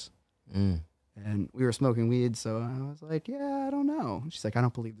universe? And we were smoking weed, so I was like, yeah, I don't know. She's like, I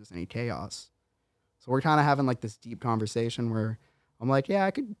don't believe there's any chaos. So we're kind of having, like, this deep conversation where I'm like, yeah,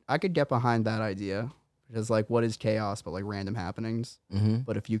 I could get behind that idea. Because, like, what is chaos but, like, random happenings?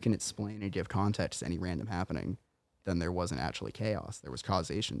 But if you can explain and give context to any random happening, then there wasn't actually chaos. There was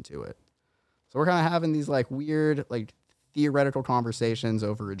causation to it. So we're kind of having these, like, weird, like, theoretical conversations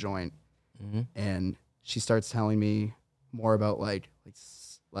over a joint. And she starts telling me more about, like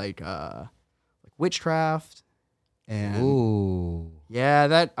witchcraft. And yeah,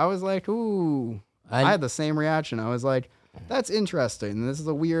 that I was like, ooh. I had the same reaction. I was like, that's interesting. This is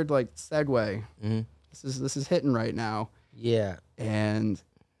a weird, like, segue. This is hitting right now. Yeah. And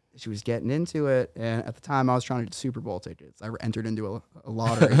she was getting into it. And at the time, I was trying to get Super Bowl tickets. I entered into a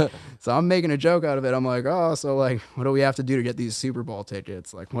lottery. So I'm making a joke out of it. I'm like, oh, so, like, what do we have to do to get these Super Bowl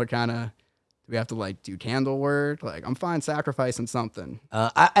tickets? Like, what kind of, do we have to, like, do candle work? Like, I'm fine sacrificing something.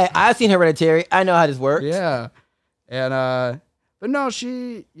 I've seen Hereditary. I know how this works. Yeah. And, but no,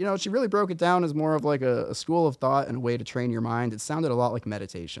 she really broke it down as more of, like, a school of thought and a way to train your mind. It sounded a lot like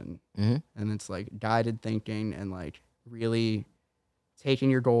meditation. And it's, like, guided thinking and, like, really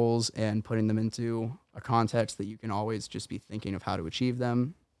taking your goals and putting them into a context that you can always just be thinking of how to achieve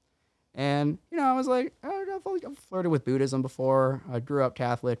them. And, you know, I was like, I've flirted with Buddhism before. I grew up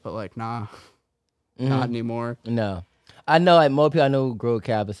Catholic, but, like, nah, not anymore. No. I know, like, most people I know who grew up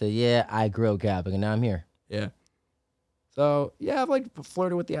Catholic say, yeah, I grew up Catholic, and now I'm here. Yeah. So, yeah, I've, like,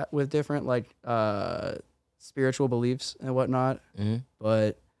 flirted with different, like, spiritual beliefs and whatnot.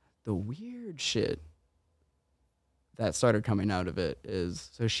 But the weird shit that started coming out of it is,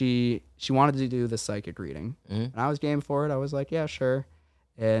 so she wanted to do the psychic reading. And I was game for it. I was like, yeah, sure.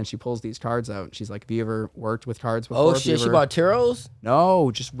 And she pulls these cards out. And she's like, have you ever worked with cards before? Oh, shit, she bought tarots? No,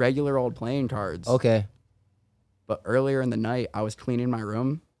 just regular old playing cards. Okay. But earlier in the night, I was cleaning my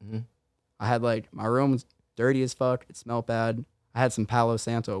room. I had, like, my room was dirty as fuck. It smelled bad. I had some Palo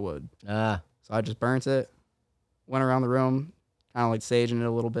Santo wood. So I just burnt it, went around the room, kind of, like, saging it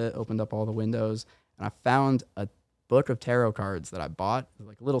a little bit, opened up all the windows, and I found a book of tarot cards that I bought,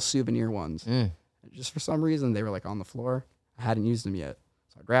 like, little souvenir ones. And just for some reason, they were, like, on the floor. I hadn't used them yet.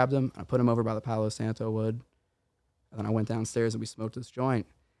 So I grabbed them, and I put them over by the Palo Santo wood, and then I went downstairs and we smoked this joint.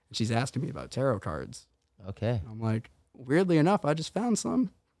 And she's asking me about tarot cards. Okay. And I'm like, weirdly enough, I just found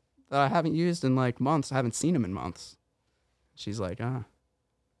some that I haven't used in, like, months. I haven't seen them in months. She's like,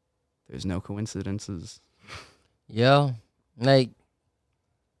 there's no coincidences. Yo, like,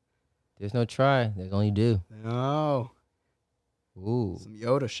 there's no try. There's only do. No. Ooh. Some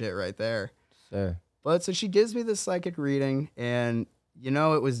Yoda shit right there. Sir. But so she gives me this psychic reading, and,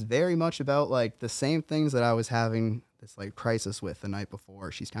 it was very much about, like, the same things that I was having this, like, crisis with the night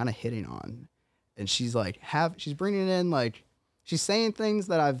before. She's kind of hitting on. And she's, like, she's bringing in, like, she's saying things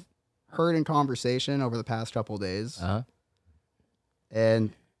that I've heard in conversation over the past couple of days. Uh-huh.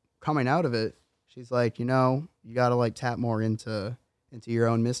 And coming out of it, she's like, you got to, like, tap more into your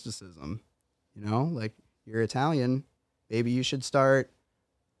own mysticism. Like, you're Italian. Maybe you should start,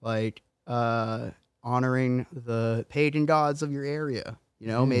 like, honoring the pagan gods of your area.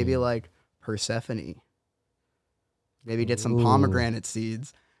 Maybe, like, Persephone. Maybe get some pomegranate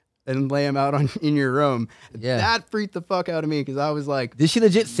seeds and lay them out in your room. Yeah. That freaked the fuck out of me because I was like... Did she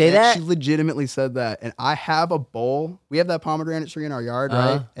legit say that? She legitimately said that. And I have a bowl. We have that pomegranate tree in our yard,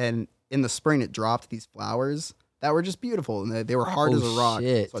 right? And in the spring, it dropped these flowers that were just beautiful. And they were hard as a rock.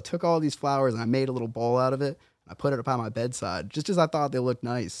 Shit. So I took all these flowers and I made a little bowl out of it. I put it up on my bedside just as I thought they looked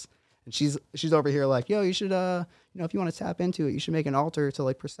nice. And she's over here like, yo, you should, if you want to tap into it, you should make an altar to,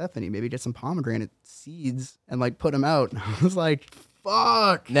 like, Persephone. Maybe get some pomegranate seeds and, like, put them out. And I was like...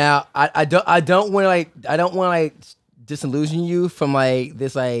 Fuck. Now I don't want to disillusion you from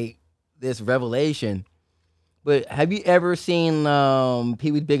this revelation, but have you ever seen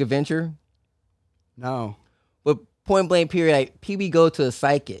Pee-wee's Big Adventure? No. But point blank period, like Pee-wee go to a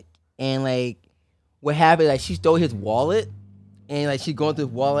psychic and like what happened? Like she stole his wallet and like she's going through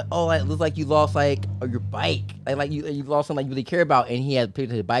his wallet. Oh, like, it looks like you lost your bike, like you lost something like you really care about, and he had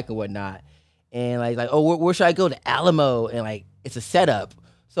picked up his bike and whatnot. And like oh, where should I go? To Alamo, and like. It's a setup.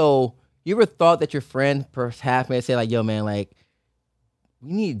 So you ever thought that your friend perhaps may say like, yo, man, like,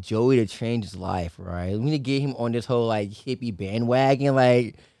 we need Joey to change his life, right? We need to get him on this whole like hippie bandwagon.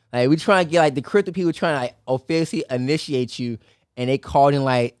 Like we trying to get like the crypto people trying to like officially initiate you, and they called him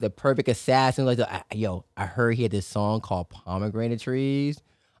like the perfect assassin. Like, yo, I heard he had this song called Pomegranate Trees.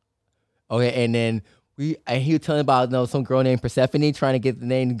 Okay, and then he was telling about some girl named Persephone trying to get the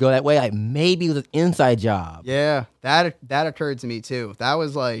name to go that way. Like maybe it was an inside job. Yeah, that occurred to me too. That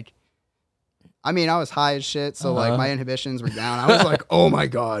was like, I mean, I was high as shit, so like my inhibitions were down. I was like, oh my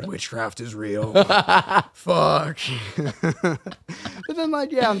god, witchcraft is real. Fuck. But then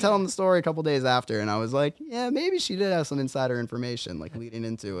like, yeah, I'm telling the story a couple days after, and I was like, yeah, maybe she did have some insider information like leading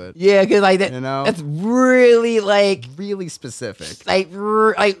into it. Yeah, because like that, that's really like really specific.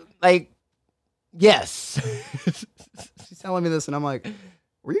 Like. Yes. She's telling me this, and I'm like,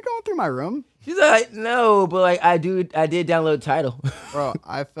 were you going through my room? She's like, no, but like I did download Tito. Bro,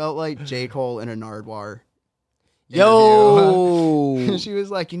 I felt like J. Cole in a Nardwuar. Yo. She was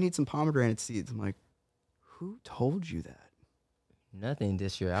like, you need some pomegranate seeds. I'm like, who told you that? Nothing,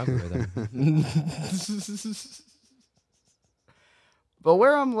 just your algorithm. But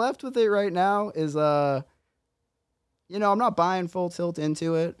where I'm left with it right now is, I'm not buying full tilt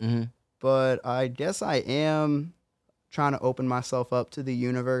into it. Mm-hmm. But I guess I am trying to open myself up to the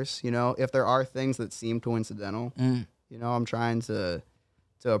universe, if there are things that seem coincidental, I'm trying to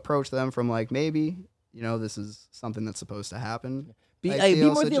approach them from like, maybe, this is something that's supposed to happen. Be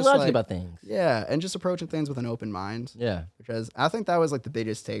more theological about things. Yeah, and just approaching things with an open mind. Yeah. Because I think that was like the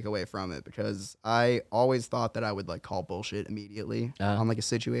biggest takeaway from it, because I always thought that I would like call bullshit immediately on like a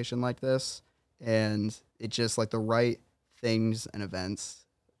situation like this. And it just like the right things and events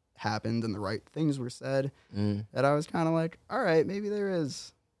happened and the right things were said that I was kind of like, all right, maybe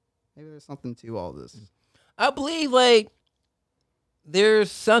there's something to all this. I believe like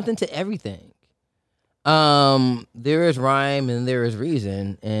there's something to everything. There is rhyme and there is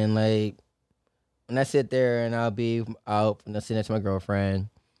reason, and like when I sit there and I'll sit next to my girlfriend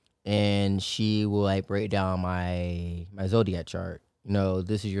and she will like break down my zodiac chart.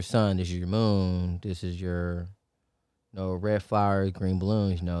 This is your sun, this is your moon, this is your red flowers, green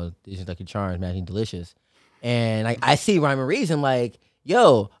balloons, these are like your charms, matching delicious. And like I see rhyme and reason, like,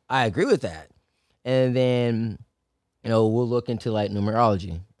 yo, I agree with that. And then, we'll look into like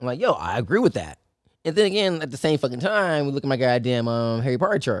numerology. I'm like, yo, I agree with that. And then again, at the same fucking time, we look at my goddamn Harry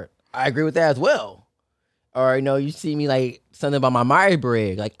Potter chart. I agree with that as well. Or, you see me like something about my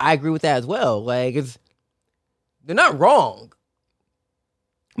Myers-Briggs. Like, I agree with that as well. Like, they're not wrong.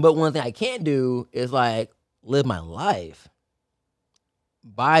 But one thing I can't do is like, live my life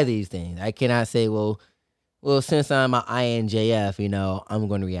by these things. I cannot say, well, since I'm an INJF, I'm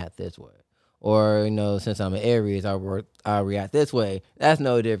going to react this way. Or, since I'm an Aries, I'll react this way. That's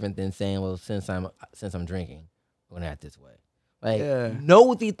no different than saying, well, since I'm drinking, I'm going to act this way. Like, know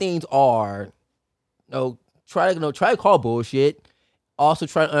what these things are. try to call bullshit. Also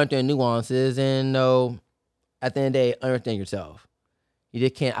try to understand nuances and at the end of the day, understand yourself. You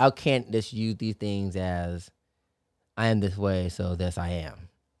just can't. I can't just use these things as I am this way, so this I am.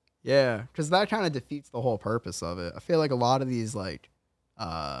 Yeah, because that kind of defeats the whole purpose of it. I feel like a lot of these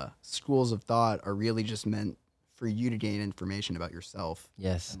schools of thought are really just meant for you to gain information about yourself.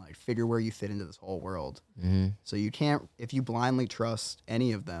 Yes. And figure where you fit into this whole world. Mm-hmm. So you can't, if you blindly trust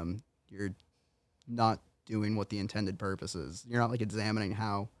any of them, you're not doing what the intended purpose is. You're not examining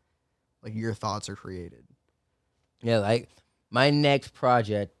how your thoughts are created. Yeah, my next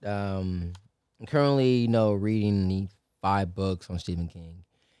project, I'm currently, reading the 5 books on Stephen King.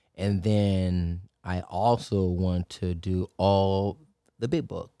 And then I also want to do all the big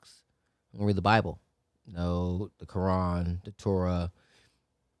books. I'm going to read the Bible, the Quran, the Torah.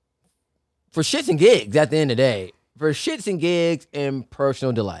 For shits and gigs at the end of the day. For shits and gigs and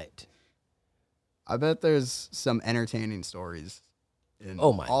personal delight. I bet there's some entertaining stories in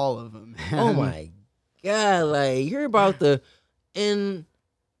all of them. Man. Oh my God, you're about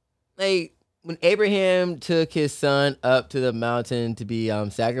when Abraham took his son up to the mountain to be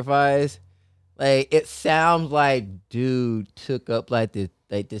sacrificed, it sounds like dude took up this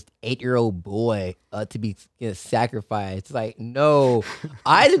 8-year-old boy to be sacrificed. No,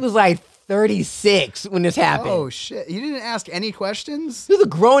 Isaac was 36 when this happened. Oh shit! You didn't ask any questions? He was a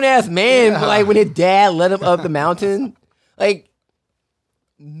grown ass man. Yeah. When his dad led him up the mountain,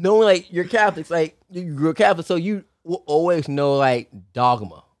 knowing you're Catholics, you grew up Catholic, so you will always know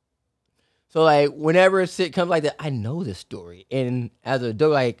dogma. So whenever a shit comes like that, I know this story. And as a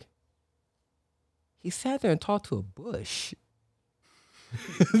adult, he sat there and talked to a bush.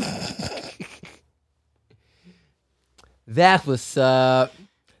 That was up.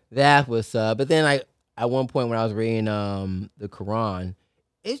 But then at one point when I was reading the Quran,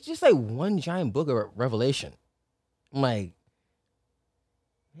 it's just one giant book of Revelation. I'm man,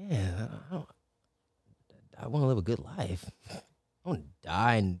 I want to live a good life. I want to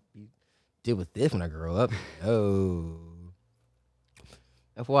die and deal with this when I grow up. Oh.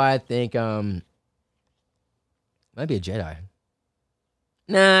 That's why I think might be a Jedi.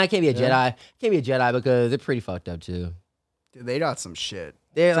 Nah, I can't be a Jedi. Can't be a Jedi because they're pretty fucked up too. Dude, they got some shit.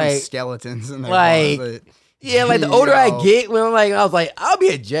 They're some skeletons in their closet. Yeah, the older I get, when I was I'll be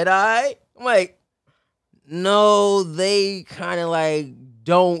a Jedi. I'm no, they kind of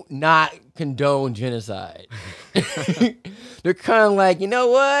don't not condone genocide. They're kind of you know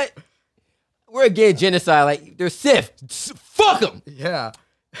what? We're against genocide. They're Sith. Fuck them. Yeah.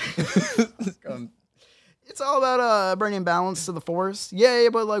 It's all about bringing balance to the Force. Yeah,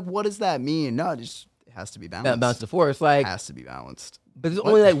 but what does that mean? No, it has to be balanced. Balance the Force, it has to be balanced. But there's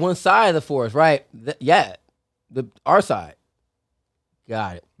only one side of the Force, right? Our side.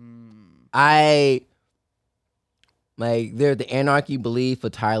 Got it. They're the anarchy belief for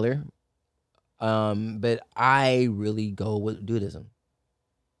Tyler, but I really go with Dudism.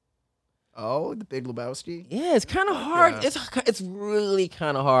 Oh, the Big Lebowski? Yeah, it's kind of hard. Yeah. It's really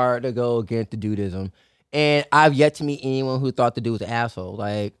kind of hard to go against the Dudism. And I've yet to meet anyone who thought the dude was an asshole.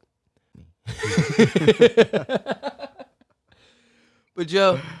 But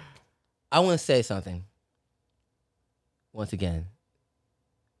Joe, I want to say something. Once again,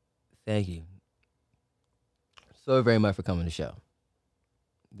 thank you so very much for coming to the show.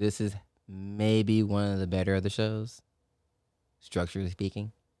 This is maybe one of the better of the shows, structurally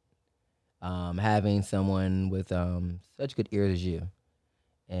speaking. Having someone with such good ears as you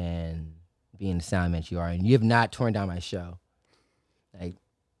and being the sound man you are, and you have not torn down my show. I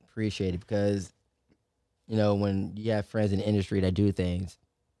appreciate it because, when you have friends in the industry that do things,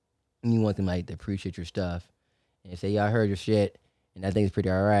 and you want them to appreciate your stuff, and say, "Yeah, I heard your shit, and I think it's pretty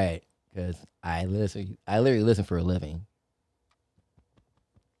all right," because I literally listen for a living.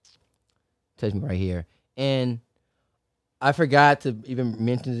 Touch me right here, and I forgot to even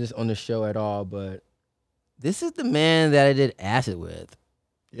mention this on the show at all, but this is the man that I did acid with.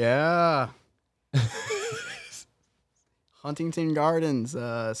 Yeah. Huntington Gardens,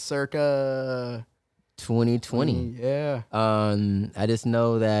 circa 2020. Yeah. I just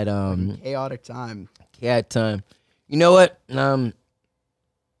know that chaotic time. Chaotic time. You know what?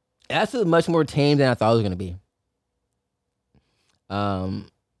 Acid is much more tame than I thought it was gonna be.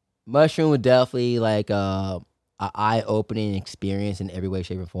 Mushroom was definitely a eye-opening experience in every way,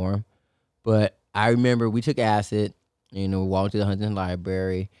 shape, or form. But I remember we took acid, we walked to the Huntington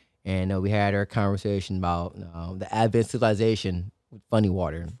Library, and we had our conversation about the advent civilization with Funny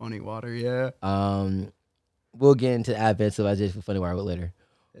Water. Funny Water, yeah. We'll get into advent civilization with Funny Water later.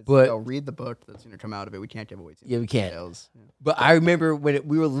 Read the book that's going to come out of it. We can't give away too many details. Yeah. But I remember when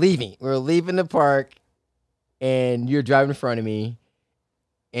we were leaving. We were leaving the park, and you're driving in front of me,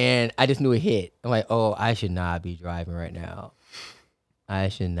 and I just knew it hit. I'm like, oh, I should not be driving right now. I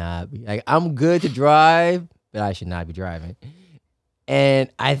should not be. Like, I'm good to drive, but I should not be driving. And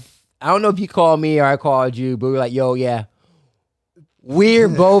I don't know if you called me or I called you, but we were like, yo, yeah, we're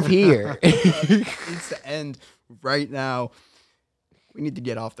both here. It needs to end right now. We need to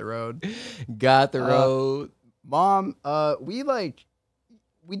get off the road. Got the road. Mom, we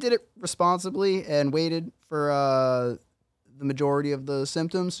did it responsibly and waited for the majority of the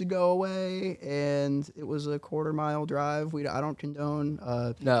symptoms to go away, and it was a 1/4-mile drive. I don't condone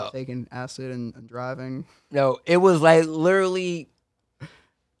people taking acid and driving. No, it was like literally,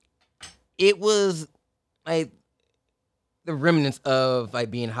 it was like the remnants of like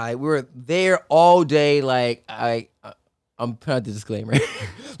being high. We were there all day. Like I'm putting out the disclaimer.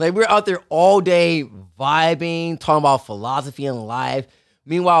 Like we're out there all day vibing, talking about philosophy and life.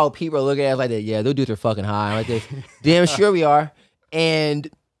 Meanwhile, people are looking at us like that. Yeah, those dudes are fucking high. I'm like this. Damn sure we are. And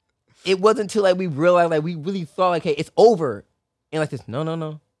it wasn't until like we realized, like we really thought, like, hey, it's over. And like this,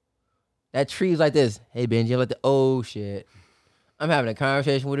 no. That tree's like this. Hey, Benji, I'm like, oh shit. I'm having a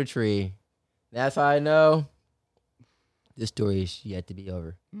conversation with a tree. That's how I know this story is yet to be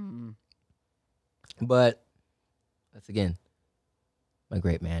over. Mm-hmm. But that's again, my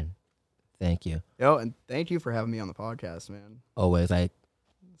great man. Thank you. Yo, and thank you for having me on the podcast, man. Always. Like,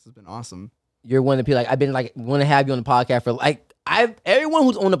 this has been awesome. You're one of the people, like, I've been like want to have you on the podcast for like everyone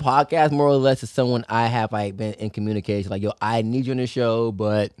who's on the podcast more or less is someone I have like been in communication. Like, yo, I need you on the show,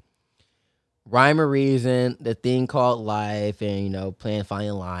 but rhyme or reason, the thing called life, and playing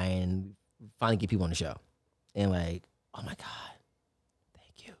Finding Line, finally get people on the show. And like, oh my God,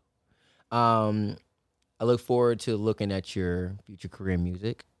 thank you. I look forward to looking at your future career in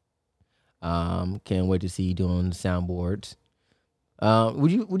music. Can't wait to see you doing the soundboards.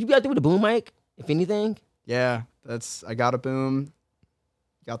 Would you be out there with a boom mic, if anything? Yeah, I got a boom,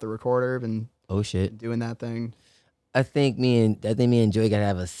 got the recorder, and oh shit, doing that thing. I think me and Joey gotta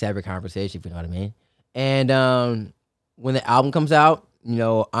have a separate conversation, if you know what I mean. And when the album comes out,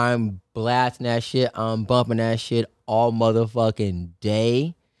 I'm blasting that shit. I'm bumping that shit all motherfucking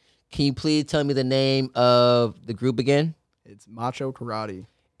day. Can you please tell me the name of the group again? It's Macho Karate.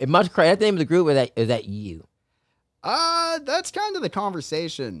 If Macho Karate, that's the name of the group, or is that you? That's kind of the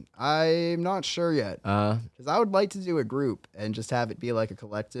conversation. I'm not sure yet. Because I would like to do a group and just have it be like a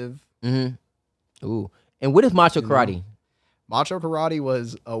collective. Mm-hmm. Ooh. And what is Macho Karate? Macho Karate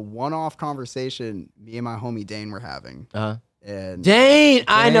was a one-off conversation me and my homie Dane were having. And Dane,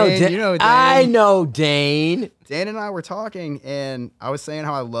 I know Dane. You know Dane. I know Dane. Dane and I were talking, and I was saying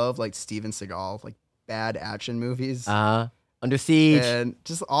how I love like Steven Seagal, like bad action movies. Under Siege. And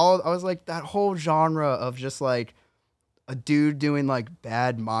just I was like, that whole genre of just like a dude doing like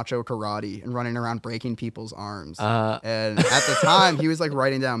bad macho karate and running around breaking people's arms. And at the time, he was like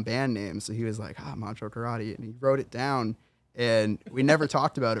writing down band names. So he was like, Macho Karate. And he wrote it down. And we never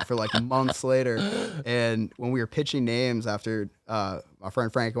talked about it for like months later. And when we were pitching names after my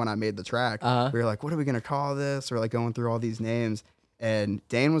friend Frank and I made the track, we were like, what are we going to call this? We're like going through all these names. And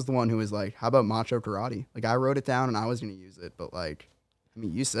Dane was the one who was like, how about Macho Karate? Like, I wrote it down and I was going to use it. But like, I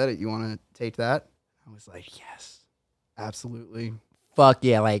mean, you said it. You want to take that? I was like, yes, absolutely. Fuck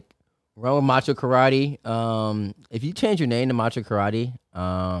yeah. Like, run with Macho Karate. If you change your name to Macho Karate,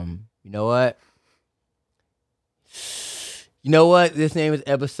 you know what? This name is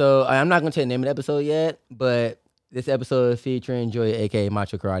episode. I'm not going to tell you the name of the episode yet, but this episode is featuring Joy, a.k.a.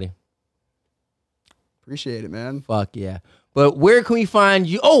 Macho Karate. Appreciate it, man. Fuck yeah. But where can we find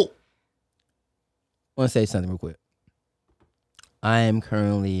you? Oh! I want to say something real quick. I am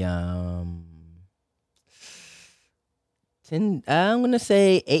currently, I'm going to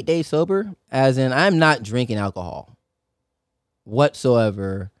say 8 days sober, as in I'm not drinking alcohol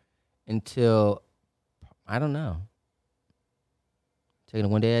whatsoever until, I don't know. Taking it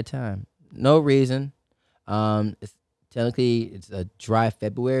one day at a time. No reason. It's a dry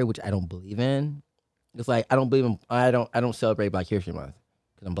February, which I don't believe in. It's like I don't celebrate Black History Month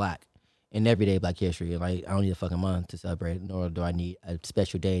because I'm black, and every day Black History. Like I don't need a fucking month to celebrate, nor do I need a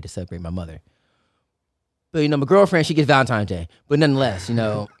special day to celebrate my mother. But my girlfriend, she gets Valentine's Day. But nonetheless,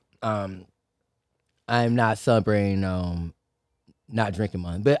 I'm not celebrating not drinking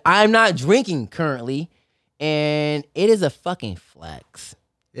month. But I'm not drinking currently. And it is a fucking flex.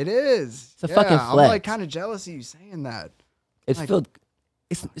 It is. It's a fucking flex. I'm like kind of jealous of you saying that. It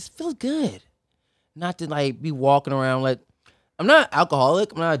feels good. Not to like be walking around like I'm not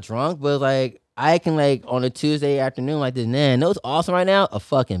alcoholic, I'm not drunk, but like I can like on a Tuesday afternoon like this, man, know what's awesome right now? A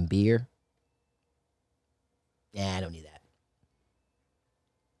fucking beer. Yeah, I don't need that.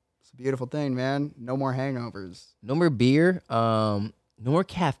 So beautiful thing, man. No more hangovers. No more beer. No more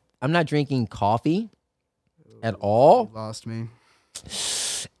caffeine. I'm not drinking coffee at all. You lost me.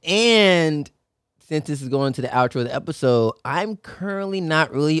 And since this is going to the outro of the episode, I'm currently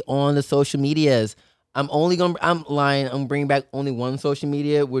not really on the social medias. I'm lying. I'm bringing back only one social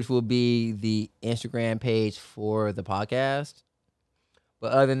media, which will be the Instagram page for the podcast.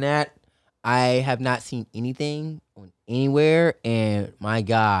 But other than that, I have not seen anything on anywhere. And my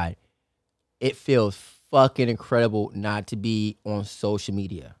God, it feels fucking incredible not to be on social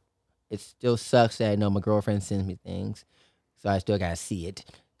media. It still sucks that my girlfriend sends me things, so I still gotta see it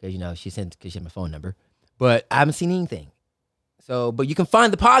because she has my phone number. But I haven't seen anything. So, but you can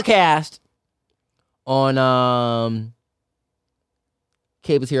find the podcast on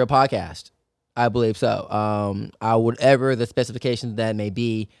Cable's Hero Podcast. I believe so. Whatever the specifications that may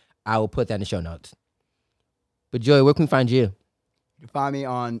be, I will put that in the show notes. But Joey, where can we find you? You can find me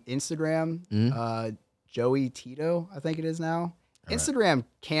on Instagram, Joey Tito, I think it is now. All Instagram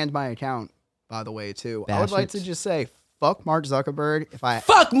canned my account, by the way, too. Bastards. I would like to just say, fuck Mark Zuckerberg. If I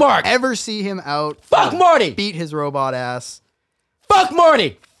ever see him out, fuck Marty. Beat his robot ass. Fuck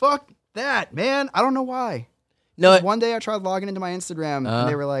Marty. Fuck that, man. I don't know why. No, one day I tried logging into my Instagram, and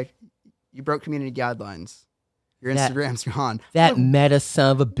they were like, you broke community guidelines. Your Instagram's gone. That meta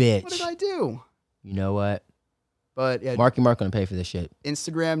son of a bitch. What did I do? You know what? But yeah, Mark gonna pay for this shit.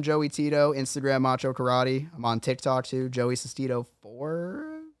 Instagram Joey Tito, Instagram Macho Karate. I'm on TikTok too, Joey Sestito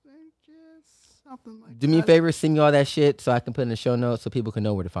 4, something like that. Do me a favor, send me all that shit so I can put in the show notes so people can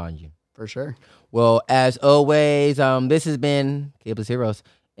know where to find you. For sure. Well, as always, this has been Cable's Heroes,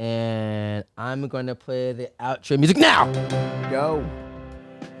 and I'm gonna play the outro music now. Go.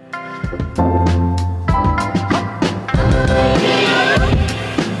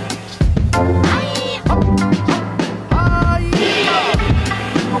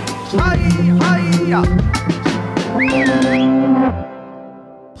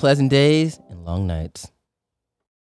 Pleasant days and long nights.